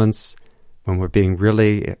in moments when we're being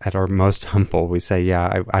really at our most humble, we say,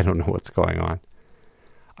 yeah, I don't know what's going on.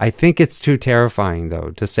 I think it's too terrifying,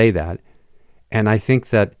 though, to say that. And I think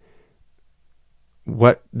that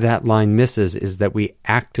what that line misses is that we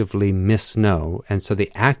actively misknow. And so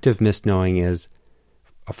the active misknowing is,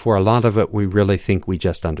 for a lot of it, we really think we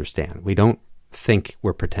just understand. We don't think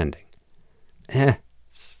we're pretending.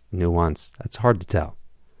 It's nuanced. That's hard to tell.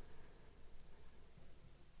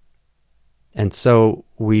 And so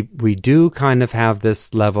we do kind of have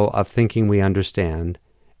this level of thinking we understand,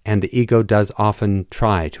 and the ego does often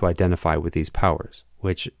try to identify with these powers,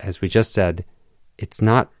 which, as we just said, It's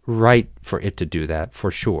not right for it to do that,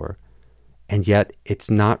 for sure. And yet it's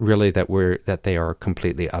not really that they are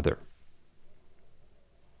completely other.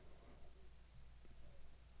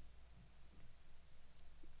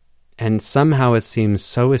 And somehow it seems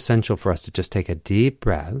so essential for us to just take a deep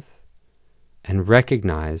breath and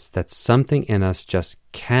recognize that something in us just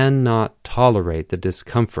cannot tolerate the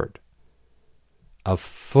discomfort of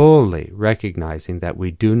fully recognizing that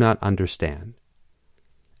we do not understand.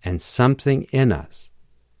 And something in us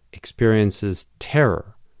experiences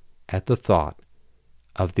terror at the thought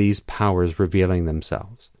of these powers revealing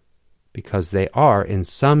themselves, because they are, in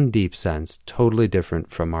some deep sense, totally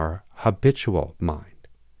different from our habitual mind.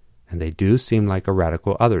 And they do seem like a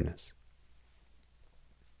radical otherness.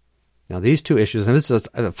 Now these two issues, and this is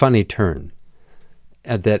a funny turn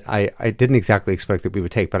that I didn't exactly expect that we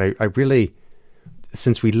would take, but I really,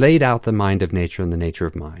 since we laid out the mind of nature and the nature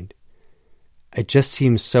of mind, it just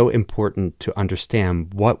seems so important to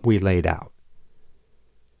understand what we laid out.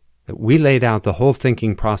 That we laid out the whole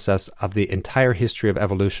thinking process of the entire history of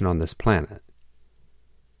evolution on this planet.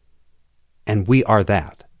 And we are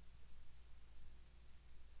that.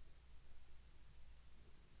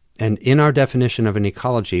 And in our definition of an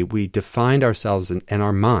ecology, we defined ourselves and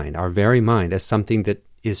our mind, our very mind, as something that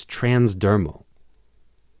is transdermal.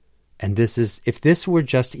 And this is, if this were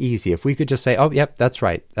just easy, if we could just say, oh, yep, that's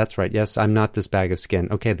right, yes, I'm not this bag of skin,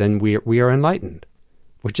 okay, then we are enlightened.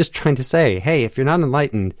 We're just trying to say, hey, if you're not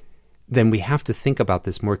enlightened, then we have to think about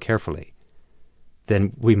this more carefully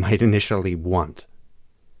than we might initially want.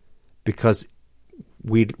 Because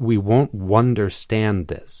we won't understand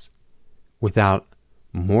this without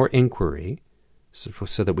more inquiry,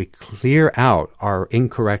 so that we clear out our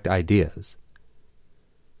incorrect ideas,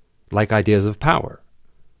 like ideas of power.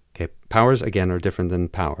 Okay, powers, again, are different than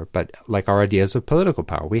power, but like our ideas of political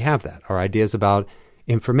power, we have that. Our ideas about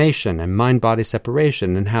information and mind-body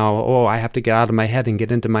separation and how, I have to get out of my head and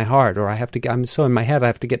get into my heart, or I'm so in my head, I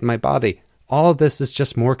have to get in my body. All of this is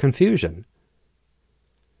just more confusion.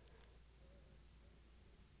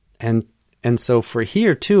 And so for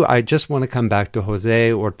here, too, I just want to come back to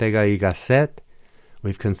José Ortega y Gasset.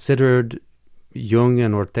 We've considered Jung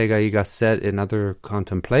and Ortega y Gasset in other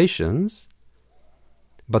contemplations,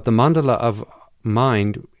 but the mandala of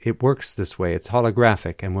mind, it works this way. It's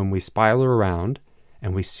holographic, and when we spiral around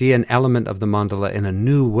and we see an element of the mandala in a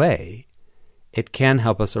new way, it can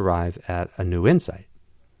help us arrive at a new insight.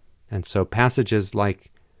 And so passages like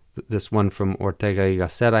this one from Ortega y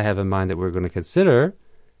Gasset I have in mind that we're going to consider,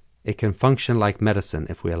 it can function like medicine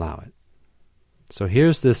if we allow it. So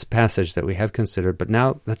here's this passage that we have considered, but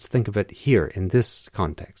now let's think of it here in this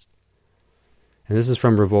context. And this is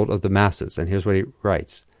from Revolt of the Masses, and here's what he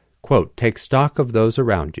writes. Quote, "Take stock of those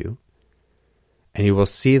around you, and you will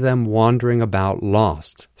see them wandering about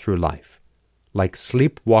lost through life, like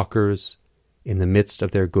sleepwalkers in the midst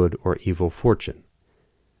of their good or evil fortune,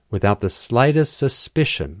 without the slightest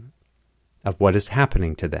suspicion of what is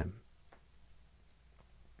happening to them.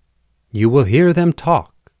 You will hear them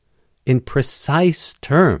talk in precise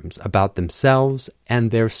terms about themselves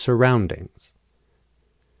and their surroundings,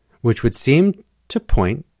 which would seem to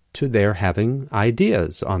point to their having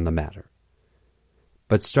ideas on the matter.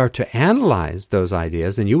 But start to analyze those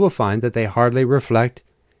ideas, and you will find that they hardly reflect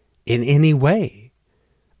in any way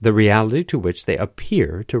the reality to which they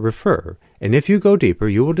appear to refer. And if you go deeper,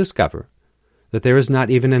 you will discover that there is not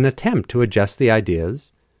even an attempt to adjust the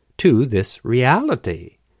ideas to this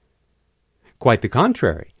reality. Quite the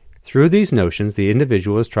contrary. Through these notions, the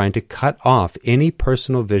individual is trying to cut off any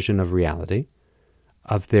personal vision of reality,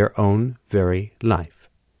 of their own very life.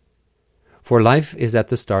 For life is at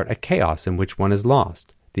the start a chaos in which one is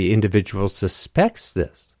lost. The individual suspects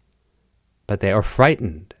this, but they are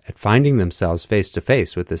frightened at finding themselves face to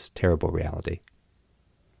face with this terrible reality.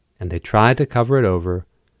 And they try to cover it over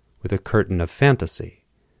with a curtain of fantasy,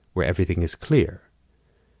 where everything is clear.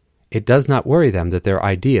 It does not worry them that their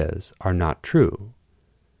ideas are not true,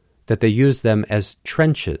 that they use them as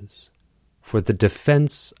trenches for the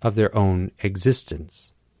defense of their own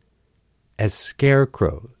existence, as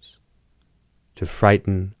scarecrows to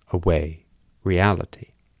frighten away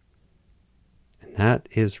reality. And that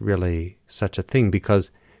is really such a thing, because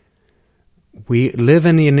we live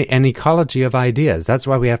in an ecology of ideas. That's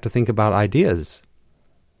why we have to think about ideas.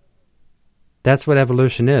 That's what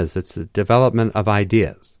evolution is. It's the development of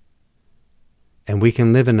ideas. And we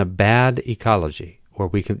can live in a bad ecology, or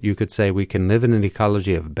you could say we can live in an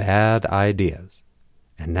ecology of bad ideas,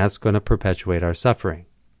 and that's going to perpetuate our suffering.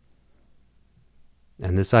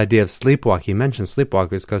 And this idea of sleepwalking, he mentions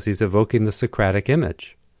sleepwalkers because he's evoking the Socratic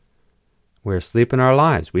image, We're asleep in our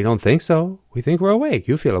lives. We don't think so. We think we're awake.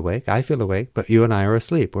 You feel awake. I feel awake. But you and I are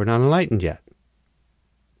asleep. We're not enlightened yet.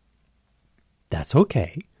 That's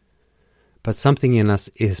okay. But something in us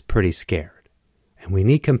is pretty scared. And we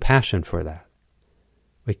need compassion for that.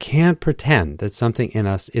 We can't pretend that something in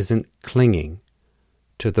us isn't clinging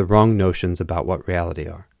to the wrong notions about what reality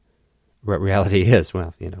are. What reality is,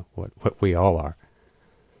 well, what we all are.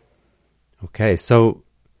 Okay, so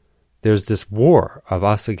there's this war of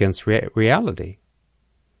us against reality.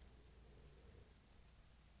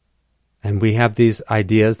 And we have these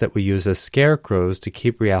ideas that we use as scarecrows to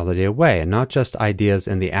keep reality away, and not just ideas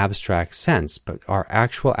in the abstract sense, but our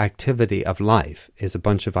actual activity of life is a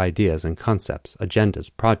bunch of ideas and concepts,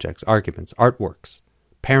 agendas, projects, arguments, artworks,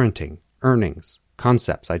 parenting, earnings,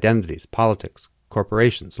 concepts, identities, politics,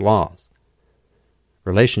 corporations, laws,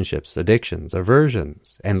 relationships, addictions,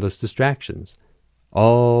 aversions, endless distractions,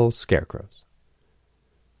 all scarecrows.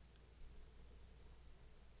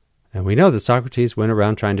 And we know that Socrates went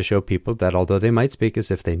around trying to show people that although they might speak as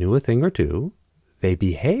if they knew a thing or two, they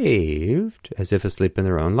behaved as if asleep in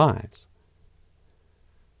their own lives.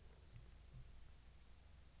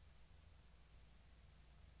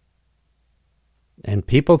 And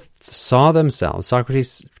people saw themselves,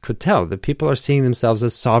 Socrates could tell that people are seeing themselves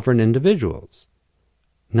as sovereign individuals,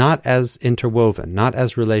 not as interwoven, not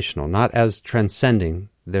as relational, not as transcending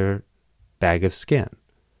their bag of skin.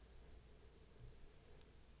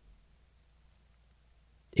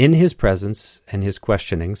 In his presence and his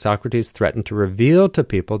questioning, Socrates threatened to reveal to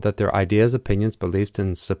people that their ideas, opinions, beliefs,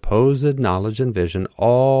 and supposed knowledge and vision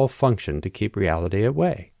all function to keep reality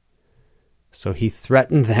away. So he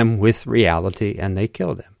threatened them with reality, and they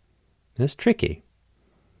killed him. It's tricky,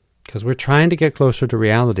 because we're trying to get closer to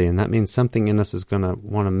reality, and that means something in us is going to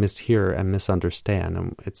want to mishear and misunderstand,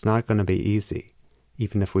 and it's not going to be easy,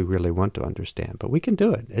 even if we really want to understand. But we can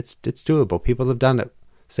do it. It's doable. People have done it.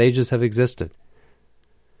 Sages have existed.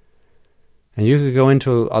 And you could go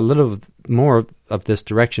into a little more of this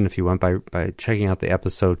direction if you want by checking out the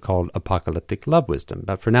episode called Apocalyptic Love Wisdom.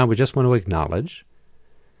 But for now, we just want to acknowledge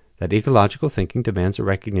that ecological thinking demands a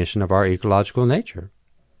recognition of our ecological nature.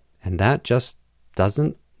 And that just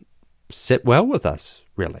doesn't sit well with us,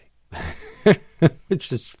 really. It's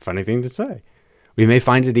just a funny thing to say. We may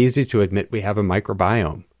find it easy to admit we have a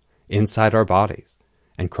microbiome inside our bodies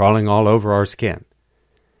and crawling all over our skin.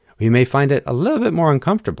 We may find it a little bit more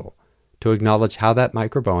uncomfortable to acknowledge how that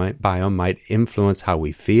microbiome might influence how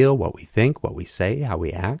we feel, what we think, what we say, how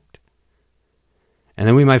we act. And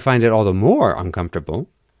then we might find it all the more uncomfortable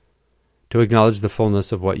to acknowledge the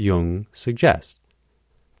fullness of what Jung suggests,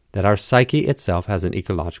 that our psyche itself has an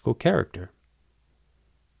ecological character.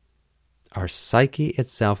 Our psyche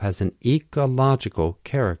itself has an ecological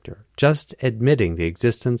character. Just admitting the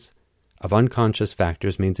existence of unconscious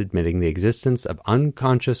factors means admitting the existence of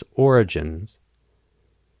unconscious origins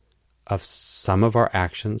of some of our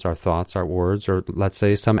actions, our thoughts, our words, or let's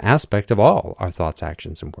say some aspect of all our thoughts,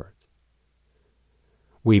 actions, and words.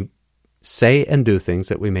 We say and do things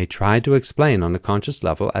that we may try to explain on a conscious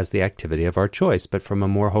level as the activity of our choice, but from a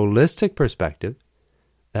more holistic perspective,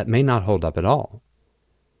 that may not hold up at all.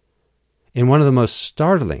 In one of the most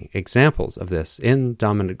startling examples of this in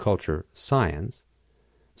dominant culture science,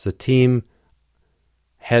 is a team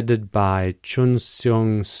headed by Chun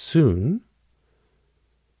Seong Soon,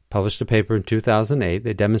 published a paper in 2008.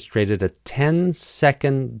 They demonstrated a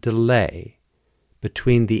 10-second delay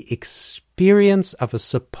between the experience of a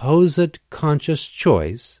supposed conscious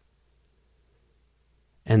choice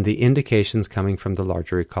and the indications coming from the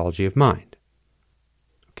larger ecology of mind.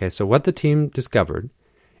 Okay, so what the team discovered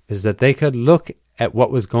is that they could look at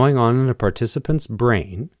what was going on in a participant's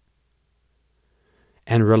brain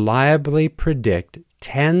and reliably predict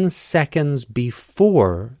 10 seconds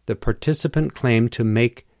before the participant claimed to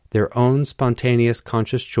make their own spontaneous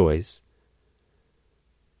conscious choice.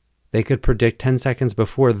 They could predict 10 seconds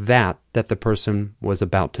before that the person was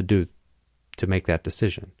about to do to make that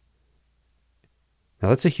decision. Now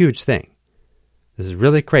that's a huge thing. This is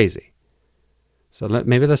really crazy. So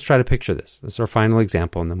maybe let's try to picture this. This is our final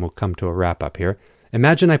example, and then we'll come to a wrap-up here.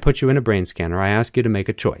 Imagine I put you in a brain scanner. I ask you to make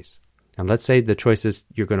a choice. And let's say the choice is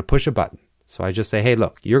you're going to push a button. So I just say, hey,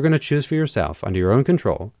 look, you're going to choose for yourself under your own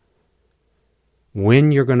control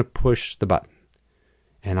when you're going to push the button.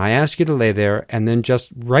 And I ask you to lay there, and then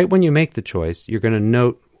just right when you make the choice, you're going to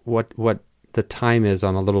note what the time is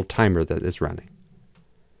on a little timer that is running.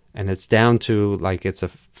 And it's down to, like, it's a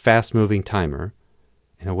fast-moving timer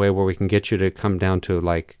in a way where we can get you to come down to,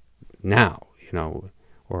 like, now,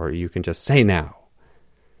 or you can just say now.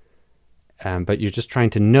 But you're just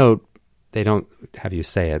trying to note, they don't have you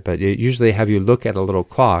say it, but usually have you look at a little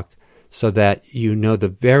clock so that you know the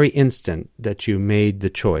very instant that you made the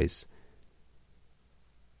choice,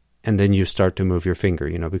 and then you start to move your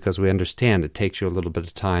finger, because we understand it takes you a little bit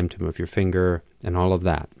of time to move your finger and all of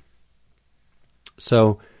that.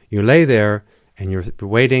 So you lay there and you're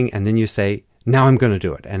waiting, and then you say, now I'm going to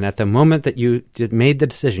do it. And at the moment that you made the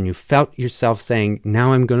decision, you felt yourself saying,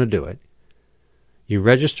 now I'm going to do it. You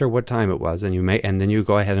register what time it was, and then you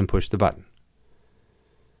go ahead and push the button.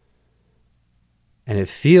 And it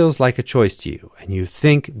feels like a choice to you, and you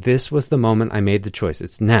think, this was the moment I made the choice.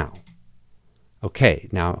 It's now. Okay,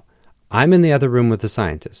 now I'm in the other room with the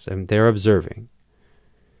scientists, and they're observing.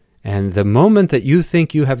 And the moment that you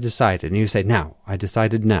think you have decided, and you say, now, I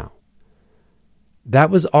decided now,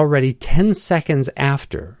 that was already 10 seconds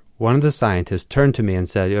after one of the scientists turned to me and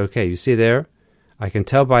said, okay, you see there? I can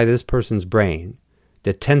tell by this person's brain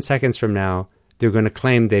that 10 seconds from now, they're going to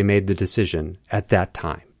claim they made the decision at that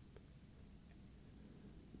time.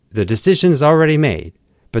 The decision is already made,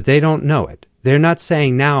 but they don't know it. They're not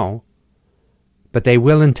saying now, but they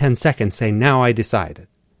will in 10 seconds say, now I decided.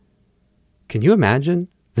 Can you imagine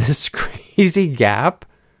this crazy gap?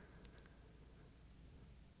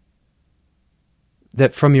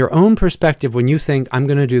 That from your own perspective, when you think, I'm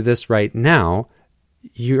going to do this right now,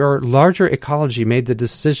 your larger ecology made the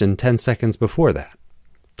decision 10 seconds before that.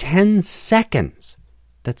 10 seconds!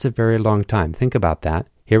 That's a very long time. Think about that.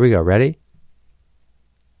 Here we go. Ready?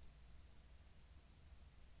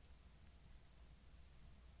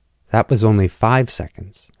 That was only 5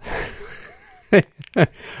 seconds.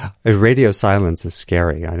 Radio silence is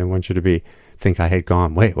scary. I don't want you to think I had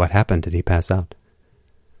gone, wait, what happened? Did he pass out?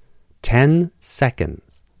 10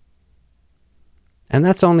 seconds. And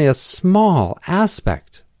that's only a small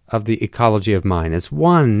aspect of the ecology of mind. It's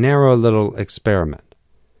one narrow little experiment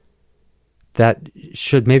that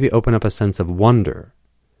should maybe open up a sense of wonder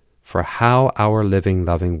for how our living,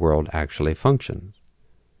 loving world actually functions.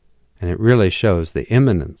 And it really shows the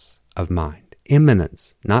immanence of mind.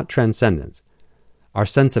 Immanence, not transcendence. Our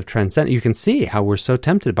sense of transcendence, you can see how we're so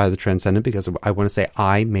tempted by the transcendent because I want to say,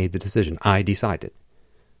 I made the decision, I decided.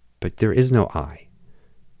 But there is no I.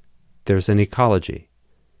 There's an ecology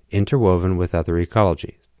interwoven with other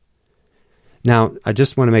ecologies. Now, I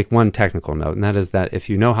just want to make one technical note, and that is that if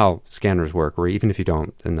you know how scanners work, or even if you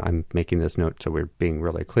don't, and I'm making this note so we're being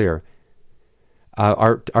really clear,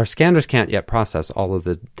 our scanners can't yet process all of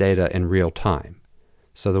the data in real time.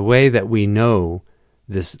 So the way that we know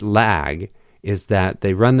this lag is that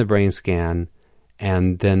they run the brain scan,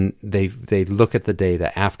 and then they look at the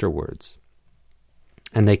data afterwards.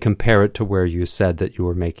 And they compare it to where you said that you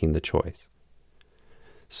were making the choice.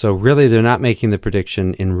 So really, they're not making the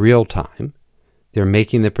prediction in real time. They're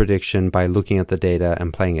making the prediction by looking at the data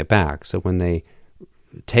and playing it back. So when they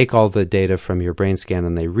take all the data from your brain scan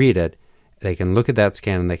and they read it, they can look at that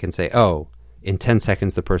scan and they can say, oh, in 10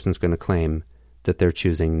 seconds the person's going to claim that they're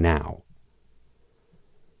choosing now.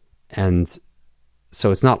 And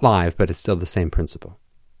so it's not live, but it's still the same principle.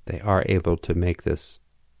 They are able to make this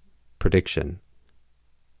prediction,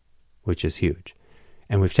 which is huge.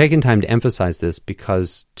 And we've taken time to emphasize this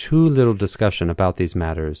because too little discussion about these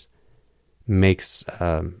matters makes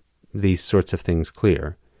these sorts of things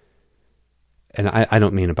clear. And I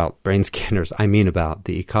don't mean about brain scanners, I mean about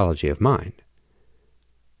the ecology of mind.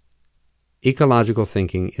 Ecological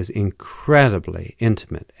thinking is incredibly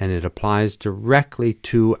intimate, and it applies directly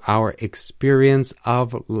to our experience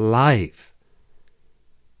of life.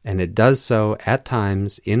 And it does so at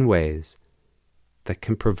times in ways that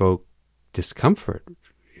can provoke discomfort.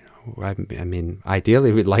 I mean,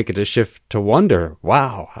 ideally we'd like it to shift to wonder.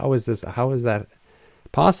 Wow, how is that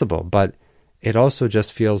possible? But it also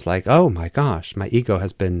just feels like, oh my gosh, my ego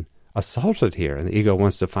has been assaulted here, and the ego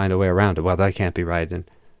wants to find a way around it. Well, that can't be right.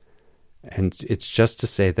 And it's just to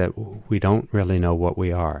say that we don't really know what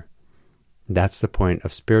we are. That's the point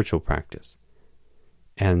of spiritual practice.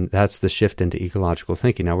 And that's the shift into ecological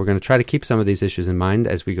thinking. Now, we're going to try to keep some of these issues in mind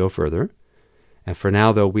as we go further. And for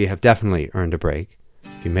now, though, we have definitely earned a break.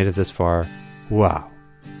 If you made it this far, wow,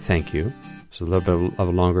 thank you. It's a little bit of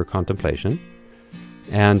a longer contemplation.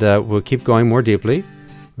 And we'll keep going more deeply.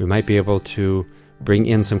 We might be able to bring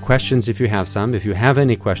in some questions if you have some. If you have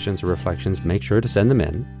any questions or reflections, make sure to send them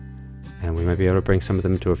in. And we might be able to bring some of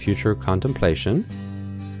them to a future contemplation.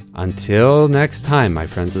 Until next time, my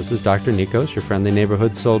friends, this is Dr. Nikos, your friendly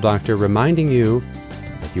neighborhood soul doctor, reminding you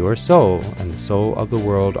that your soul and the soul of the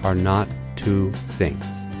world are not two things.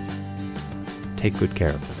 Take good care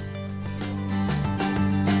of them.